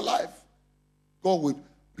pursue your life, God will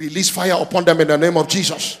release fire upon them in the name of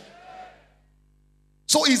Jesus.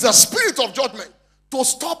 So it's a spirit of judgment to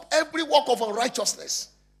stop every work of unrighteousness.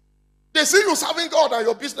 They see you serving God and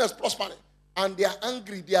your business prospering, and they are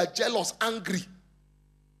angry, they are jealous, angry,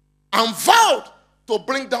 and vowed to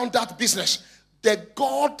bring down that business. The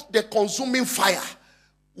God, the consuming fire,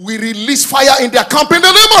 will release fire in their camp in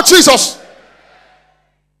the name of Jesus.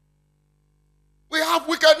 We have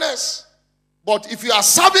wickedness, but if you are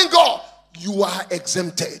serving God, you are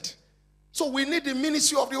exempted. So we need the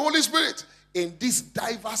ministry of the Holy Spirit in these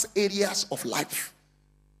diverse areas of life,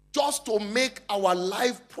 just to make our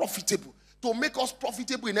life profitable, to make us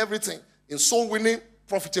profitable in everything. In soul winning,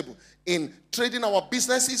 profitable. In trading our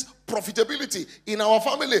businesses, profitability. In our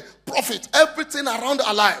family, profit. Everything around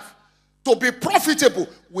our life. To be profitable,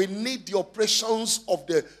 we need the operations of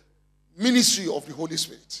the ministry of the Holy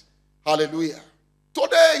Spirit. Hallelujah.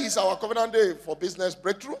 Today is our covenant day for business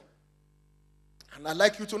breakthrough. And I'd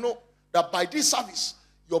like you to know that by this service,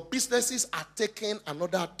 your businesses are taking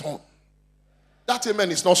another turn. That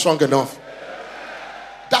amen is not strong enough.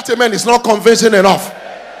 That amen is not convincing enough.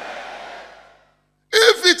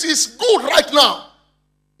 If it is good right now,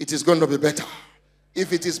 it is going to be better.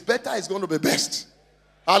 If it is better, it's going to be best.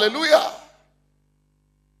 Hallelujah.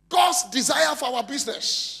 God's desire for our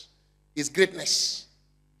business is greatness.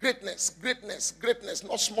 Greatness, greatness, greatness,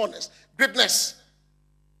 not smallness. Greatness.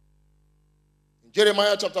 In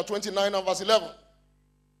Jeremiah chapter 29 and verse 11,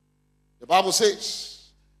 the Bible says,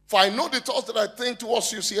 "For I know the thoughts that I think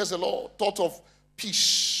towards you, says the Lord, thought of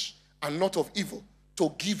peace and not of evil, to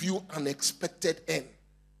give you an expected end."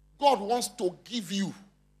 God wants to give you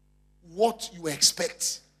what you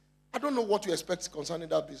expect. I don't know what you expect concerning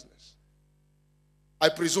that business. I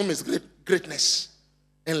presume it's greatness,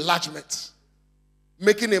 enlargement,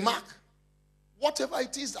 making a mark. Whatever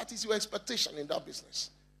it is, that is your expectation in that business.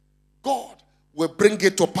 God will bring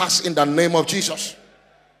it to pass in the name of Jesus.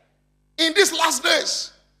 In these last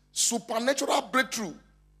days, supernatural breakthrough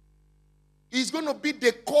is going to be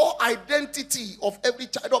the core identity of every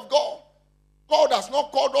child of God. God has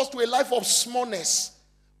not called us to a life of smallness,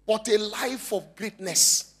 but a life of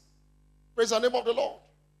greatness. Praise the name of the Lord.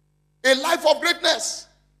 A life of greatness.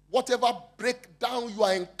 Whatever breakdown you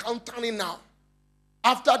are encountering now,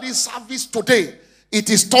 after this service today, it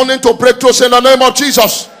is turning to breakthroughs in the name of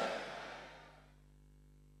Jesus.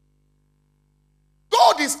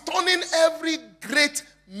 God is turning every great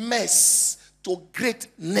mess to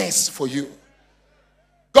greatness for you.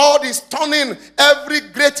 God is turning every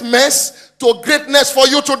great mess to greatness for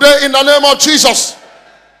you today in the name of Jesus.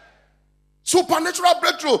 Supernatural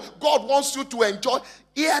breakthrough. God wants you to enjoy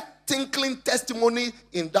ear-tinkling testimony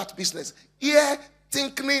in that business.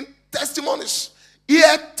 Ear-tinkling testimonies.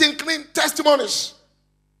 Ear-tinkling testimonies.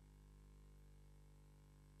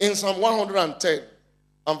 In Psalm 110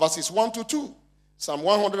 and verses 1 to 2. Psalm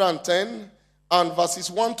 110 and verses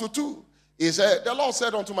 1 to 2. He said, the Lord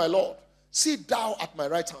said unto my Lord, sit thou at my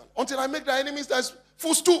right hand until I make thy enemies thy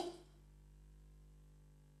footstool.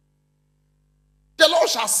 The Lord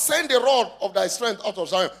shall send the rod of thy strength out of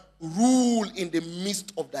Zion. Rule in the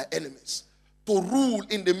midst of thy enemies. To rule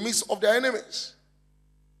in the midst of their enemies.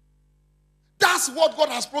 That's what God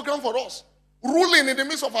has programmed for us. Ruling in the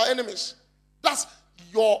midst of our enemies. That's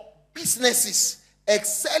your businesses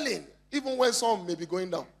excelling even when some may be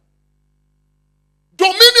going down.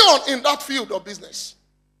 Dominion in that field of business.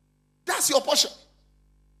 That's your portion.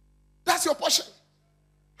 That's your portion.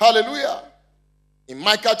 Hallelujah. In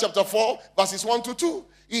Micah chapter 4, verses 1 to 2,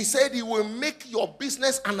 he said he will make your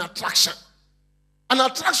business an attraction. An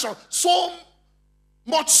attraction so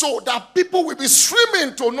much so that people will be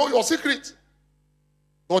streaming to know your secret.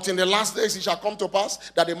 But in the last days it shall come to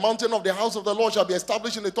pass that the mountain of the house of the Lord shall be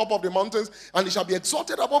established in the top of the mountains, and it shall be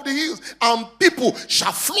exalted above the hills, and people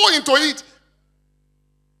shall flow into it.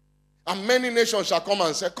 And many nations shall come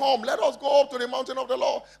and say, come, let us go up to the mountain of the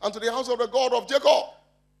Lord and to the house of the God of Jacob.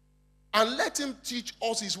 And let him teach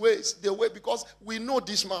us his ways, the way, because we know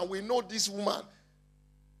this man, we know this woman.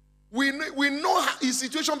 We know his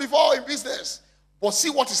situation before in business. But see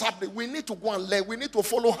what is happening. We need to go and learn. We need to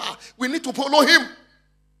follow her. We need to follow him.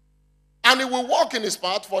 And he will walk in his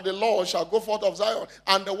path, for the Lord shall go forth of Zion,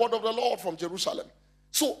 and the word of the Lord from Jerusalem.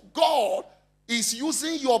 So God is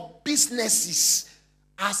using your businesses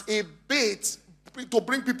as a bait to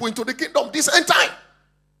bring people into the kingdom this end time.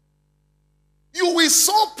 You will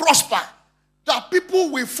so prosper that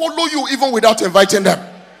people will follow you even without inviting them.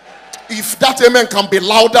 If that amen can be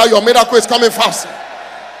louder, your miracle is coming fast.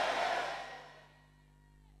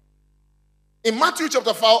 In Matthew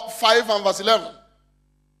chapter 5 and verse 11,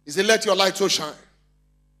 he said, let your light so shine.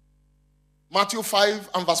 Matthew 5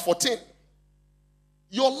 and verse 14.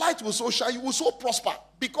 Your light will so shine, you will so prosper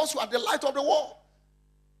because you are the light of the world.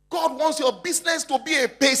 God wants your business to be a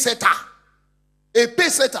pace setter. A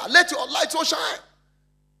pace setter. Let your light so shine,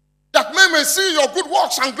 that men may see your good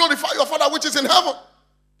works and glorify your Father which is in heaven,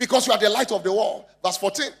 because you are the light of the world. Verse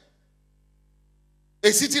 14.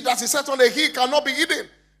 A city that is set on a hill cannot be hidden.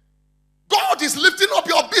 God is lifting up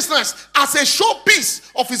your business as a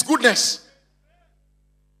showpiece of his goodness.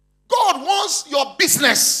 God wants your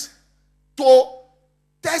business to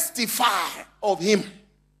testify of him.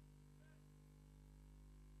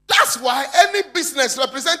 That's why any business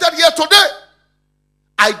represented here today,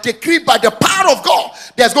 I decree by the power of God,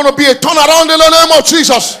 there's going to be a turnaround in the name of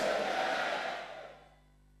Jesus.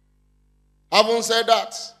 Having said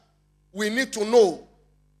that, we need to know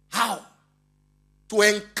how to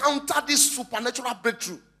encounter this supernatural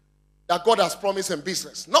breakthrough that God has promised in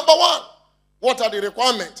business. Number one, what are the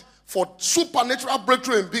requirements for supernatural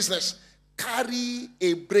breakthrough in business? Carry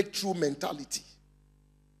a breakthrough mentality.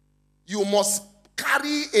 You must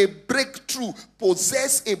carry a breakthrough,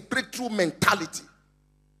 possess a breakthrough mentality.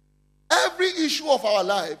 Every issue of our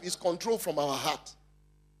life is controlled from our heart.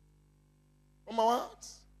 From our heart.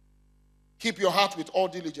 Keep your heart with all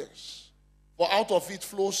diligence, for out of it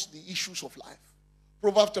flows the issues of life.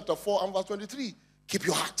 Proverbs chapter 4 and verse 23. Keep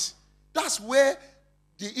your heart. That's where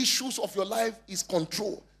the issues of your life is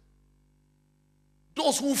controlled.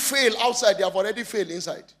 Those who fail outside, they have already failed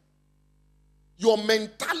inside. Your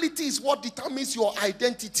mentality is what determines your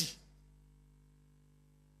identity.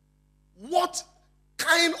 What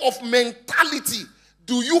kind of mentality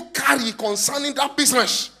do you carry concerning that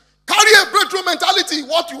business? Carry a breakthrough mentality.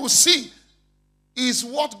 What you will see is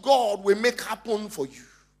what God will make happen for you.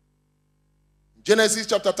 Genesis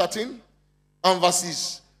chapter 13 and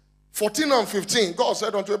verses 14 and 15. God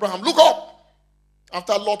said unto Abraham, look up.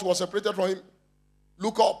 After Lot was separated from him,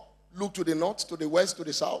 look up. Look to the north, to the west, to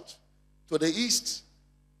the south, to the east.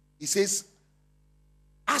 He says,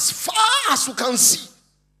 as far as you can see,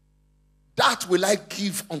 that will I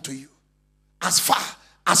give unto you. As far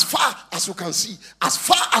As far as you can see. As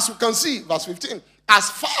far as you can see. Verse 15. As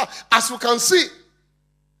far as you can see.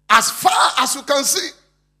 As far as you can see.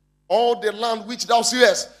 All the land which thou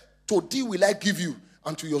seest, to thee will I give you,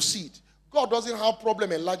 and to your seed. God doesn't have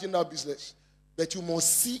problem enlarging that business. But you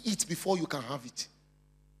must see it before you can have it.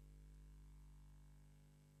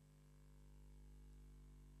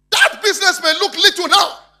 That business may look little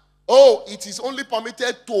now. Oh, it is only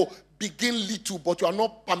permitted to begin little, but you are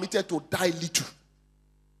not permitted to die little.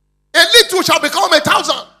 A little shall become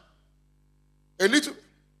 1,000. A little.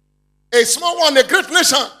 A small one, a great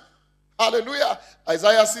nation. Hallelujah.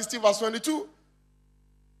 Isaiah 60 verse 22.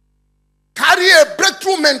 Carry a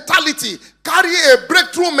breakthrough mentality. Carry a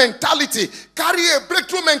breakthrough mentality. Carry a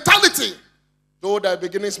breakthrough mentality. Though thy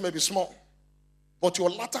beginnings may be small, but your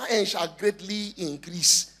latter end shall greatly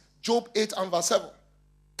increase. Job 8 and verse 7.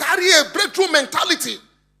 Carry a breakthrough mentality.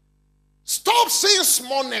 Stop seeing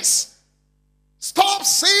smallness. Stop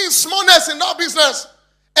seeing smallness in that business.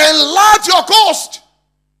 Enlarge your coast.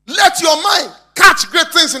 Let your mind catch great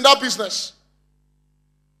things in that business.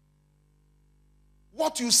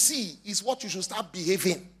 What you see is what you should start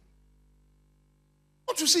behaving.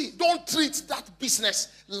 What you see, don't treat that business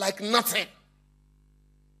like nothing.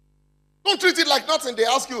 Don't treat it like nothing. They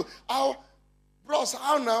ask you, how, bros,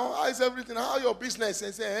 how now? How is everything? How your business?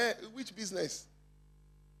 And say, hey, which business?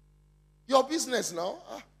 Your business now?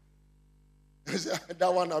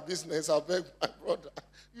 That one a business. I beg my brother.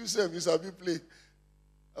 You say, you sabi play.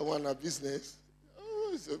 I want a business.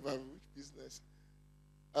 Oh, which business?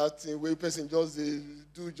 I think where person just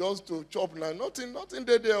do just to chop now. Nothing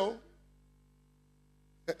there.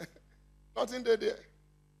 Nothing there.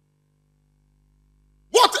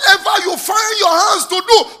 Whatever you find your hands to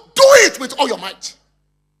do it with all your might.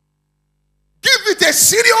 Give it a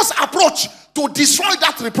serious approach to destroy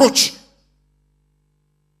that reproach.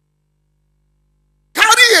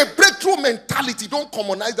 Carry a breakthrough mentality. Don't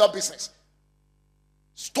commonize that business.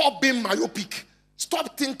 Stop being myopic.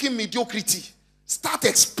 Stop thinking mediocrity. Start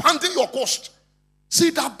expanding your cost. See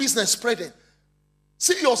that business spreading.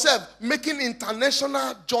 See yourself making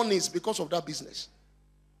international journeys because of that business.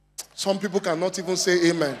 Some people cannot even say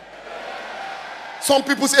amen. Some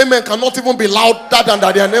people's amen cannot even be louder than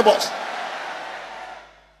their neighbors.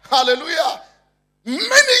 Hallelujah.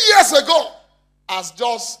 Many years ago, as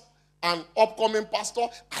just an upcoming pastor,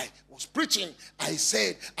 I was preaching. I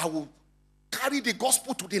said, I will carry the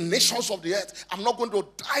gospel to the nations of the earth. I'm not going to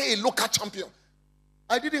die a local champion.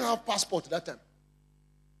 I didn't have passport that time.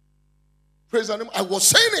 Praise the name. I was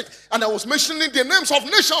saying it, and I was mentioning the names of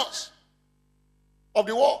nations of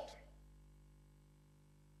the world.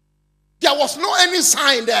 There was no any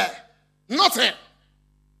sign there. Nothing.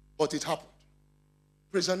 But it happened.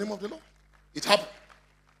 Praise the name of the Lord. It happened.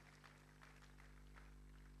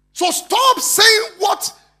 So stop saying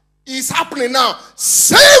what is happening now.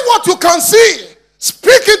 Say what you can see.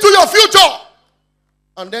 Speak into your future.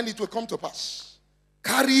 And then it will come to pass.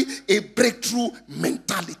 Carry a breakthrough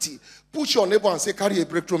mentality. Push your neighbor and say, carry a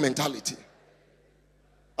breakthrough mentality.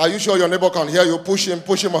 Are you sure your neighbor can hear you? Push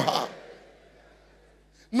him hard.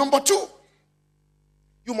 Number 2,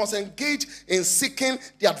 you must engage in seeking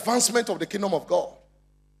the advancement of the kingdom of God.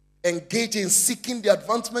 Engage in seeking the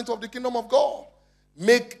advancement of the kingdom of God.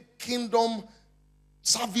 Make kingdom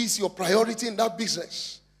service your priority in that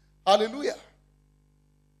business. Hallelujah.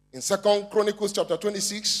 In 2 Chronicles chapter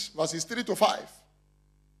 26, verses 3 to 5.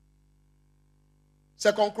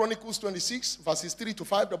 2 Chronicles 26, verses 3 to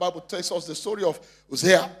 5, the Bible tells us the story of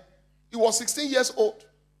Uzziah. He was 16 years old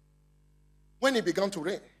when he began to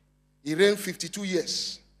reign. He reigned 52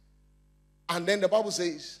 years. And then the Bible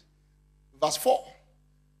says, verse 4,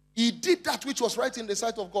 he did that which was right in the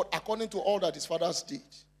sight of God according to all that his fathers did.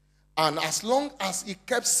 And as long as he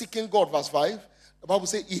kept seeking God, verse 5, the Bible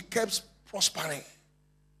says he kept prospering.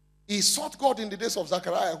 He sought God in the days of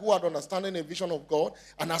Zechariah, who had understanding and vision of God.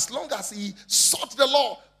 And as long as he sought the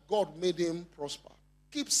Lord, God made him prosper.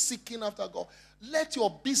 Keep seeking after God. Let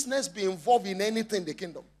your business be involved in anything in the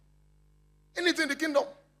kingdom. Anything in the kingdom.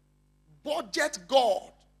 Budget God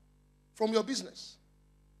from your business.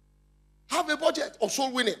 Have a budget of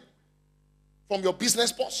soul winning from your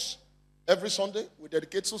business boss. Every Sunday, we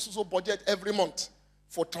dedicate so budget every month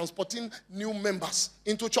for transporting new members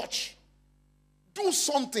into church. Do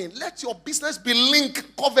something. Let your business be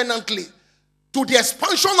linked covenantally to the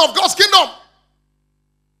expansion of God's kingdom.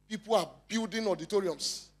 People are building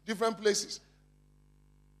auditoriums, different places,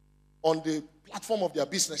 on the platform of their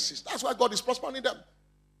businesses. That's why God is prospering them.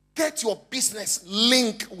 Get your business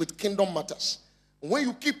linked with kingdom matters. When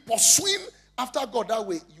you keep pursuing after God that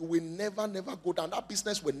way, you will never go down. That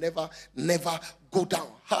business will never go down.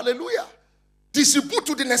 Hallelujah. Distribute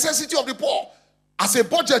to the necessity of the poor as a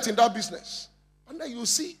budget in that business. And then you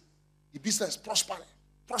see the business prospering.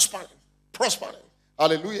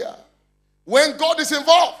 Hallelujah. When God is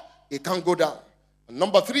involved, it can't go down. And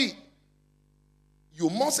number 3, you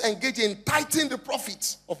must engage in tithing the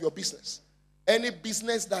profits of your business. Any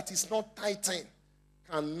business that is not tithing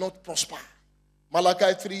cannot prosper. Malachi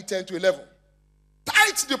 3:10-11.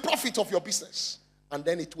 Tithe the profit of your business, and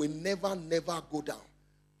then it will never go down.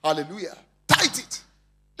 Hallelujah. Tithe it.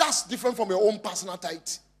 That's different from your own personal tithe.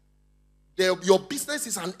 Your business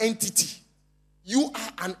is an entity. You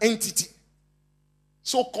are an entity.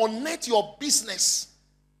 So connect your business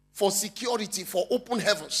for security, for open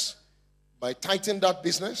heavens, by tithing that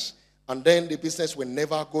business, and then the business will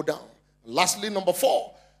never go down. Lastly, number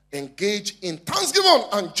 4, engage in thanksgiving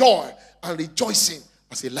and joy and rejoicing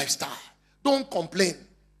as a lifestyle. Don't complain.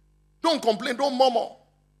 Don't murmur.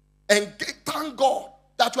 Thank God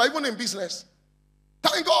that you are even in business.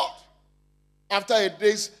 Thank God. After a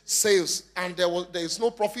day's sales and there is no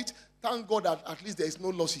profit, thank God that at least there is no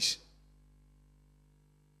losses.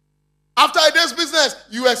 After a day's business,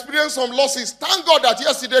 you experience some losses. Thank God that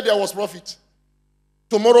yesterday there was profit.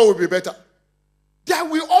 Tomorrow will be better. There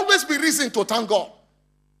will always be reason to thank God.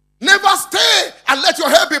 Never stay and let your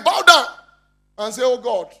head be bowed down and say, oh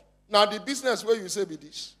God, now the business where you say be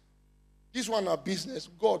this. This one are business.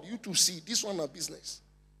 God, you to see. This one are business.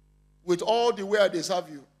 With all the way they serve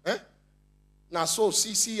you. Now so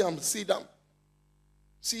see them.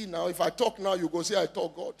 See now, if I talk now, you go say I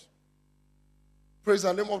talk God. Praise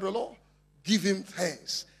the name of the Lord. Give him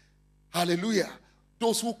thanks. Hallelujah.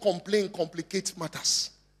 Those who complain complicate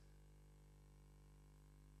matters.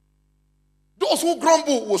 Those who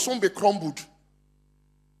grumble will soon be crumbled.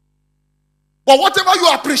 But whatever you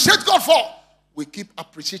appreciate God for, we keep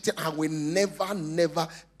appreciating and we never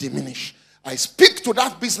diminish. I speak to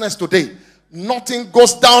that business today. Nothing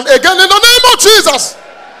goes down again in the name of Jesus.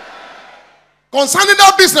 Concerning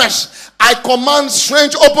that business, I command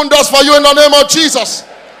strange open doors for you in the name of Jesus.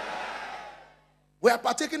 We are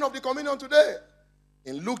partaking of the communion today.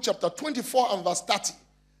 In Luke chapter 24 and verse 30,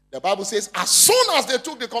 the Bible says, as soon as they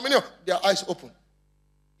took the communion, their eyes opened.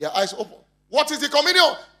 Their eyes opened. What is the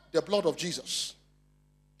communion? The blood of Jesus.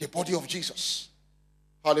 The body of Jesus.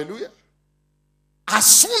 Hallelujah. As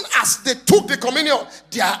soon as they took the communion,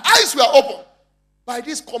 their eyes were open. By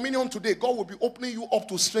this communion today, God will be opening you up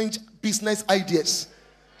to strange business ideas.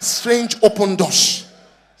 Strange open doors.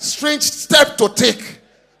 Strange step to take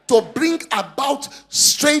to bring about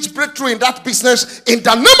strange breakthrough in that business in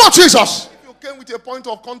the name of Jesus. If you came with a point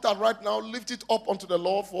of contact right now, lift it up unto the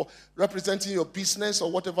Lord for representing your business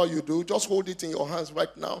or whatever you do. Just hold it in your hands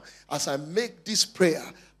right now as I make this prayer.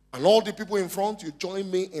 And all the people in front, you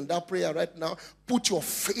join me in that prayer right now. Put your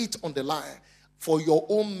faith on the line for your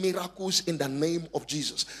own miracles in the name of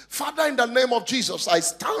Jesus. Father, in the name of Jesus, I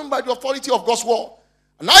stand by the authority of God's word.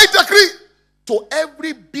 And I decree to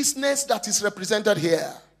every business that is represented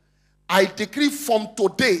here, I decree from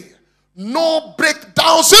today, no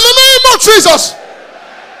breakdowns in the name of Jesus.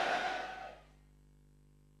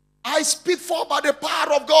 I speak forth by the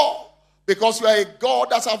power of God, because you are a God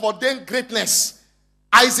that has ordained greatness.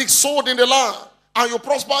 Isaac sowed in the land, and you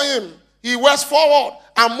prosper him. He went forward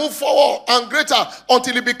and moved forward and greater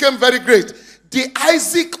until he became very great. The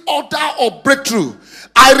Isaac order of breakthrough,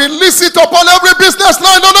 I release it upon every business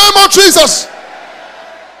now in the name of Jesus.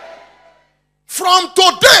 From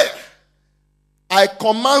today, I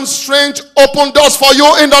command strange open doors for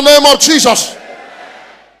you in the name of Jesus.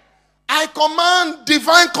 I command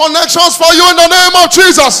divine connections for you in the name of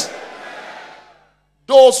Jesus.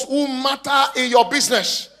 Those who matter in your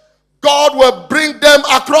business, God will bring them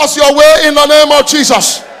across your way in the name of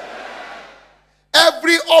Jesus.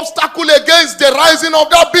 Every obstacle against the rising of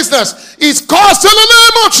that business is caused in the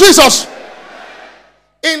name of Jesus.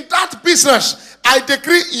 In that business, I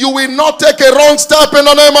decree you will not take a wrong step in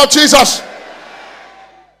the name of Jesus.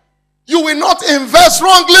 You will not invest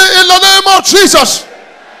wrongly in the name of Jesus.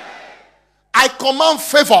 I command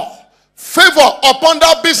favor upon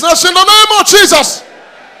that business in the name of Jesus.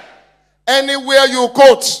 Anywhere you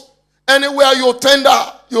quote, anywhere you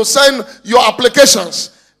tender, you send your applications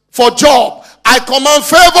for job, I command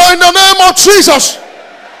favor in the name of Jesus.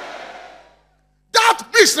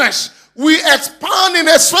 That business will expand in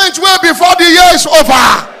a strange way before the year is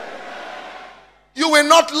over. You will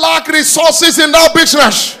not lack resources in that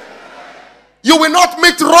business. You will not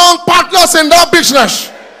meet wrong partners in that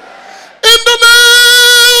business. In the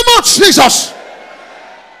name of Jesus.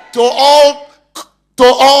 To all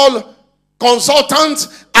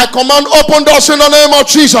consultants, I command open doors in the name of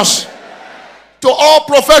Jesus. To all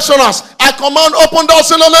professionals, I command open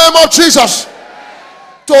doors in the name of Jesus.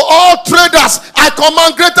 To all traders, I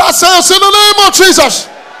command greater sales in the name of Jesus.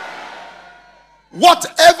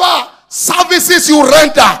 Whatever services you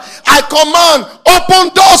render, I command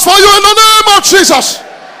open doors for you in the name of Jesus.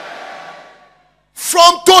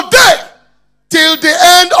 From today till the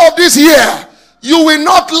end of this year, you will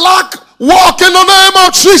not lack work in the name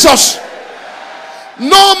of Jesus.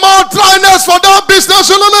 No more dryness for that business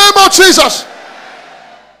in the name of Jesus.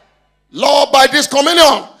 Lord, by this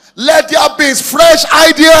communion, let there be fresh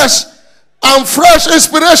ideas and fresh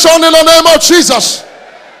inspiration in the name of Jesus.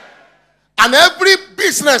 And every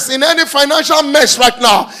business in any financial mess right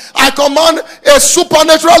now, I command a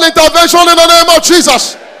supernatural intervention in the name of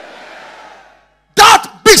Jesus.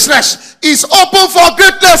 That business is open for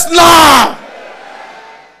greatness now.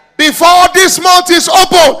 Before this month is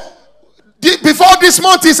open, before this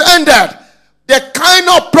month is ended, the kind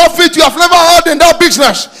of profit you have never had in that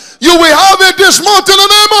business, you will have it this month in the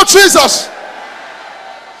name of Jesus.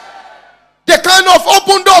 The kind of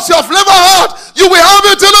open doors you have never had, you will have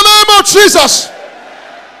it in the name of Jesus.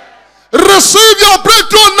 Receive your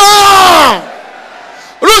breakthrough now.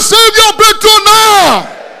 Receive your breakthrough now.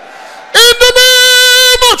 In the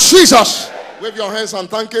name of Jesus. Wave your hands and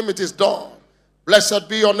thank him. It is done. Blessed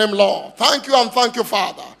be your name, Lord. Thank you and thank you,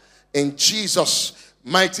 Father. In Jesus'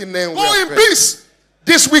 mighty name. Go in peace.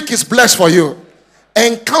 This week is blessed for you.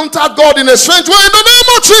 Encounter God in a strange way in the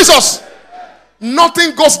name of Jesus.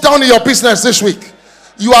 Nothing goes down in your business this week.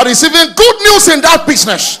 You are receiving good news in that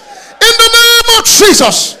business. In the name of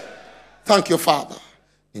Jesus. Thank you, Father.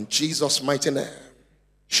 In Jesus' mighty name.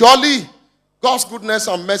 Surely, God's goodness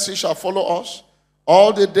and mercy shall follow us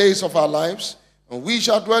all the days of our lives, and we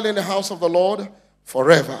shall dwell in the house of the Lord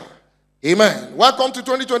forever. Amen. Welcome to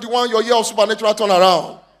 2021, your year of supernatural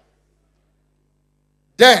turnaround.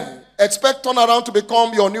 Then, expect turnaround to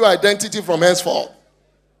become your new identity from henceforth.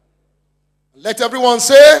 Let everyone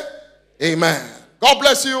say, amen. God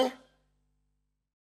bless you.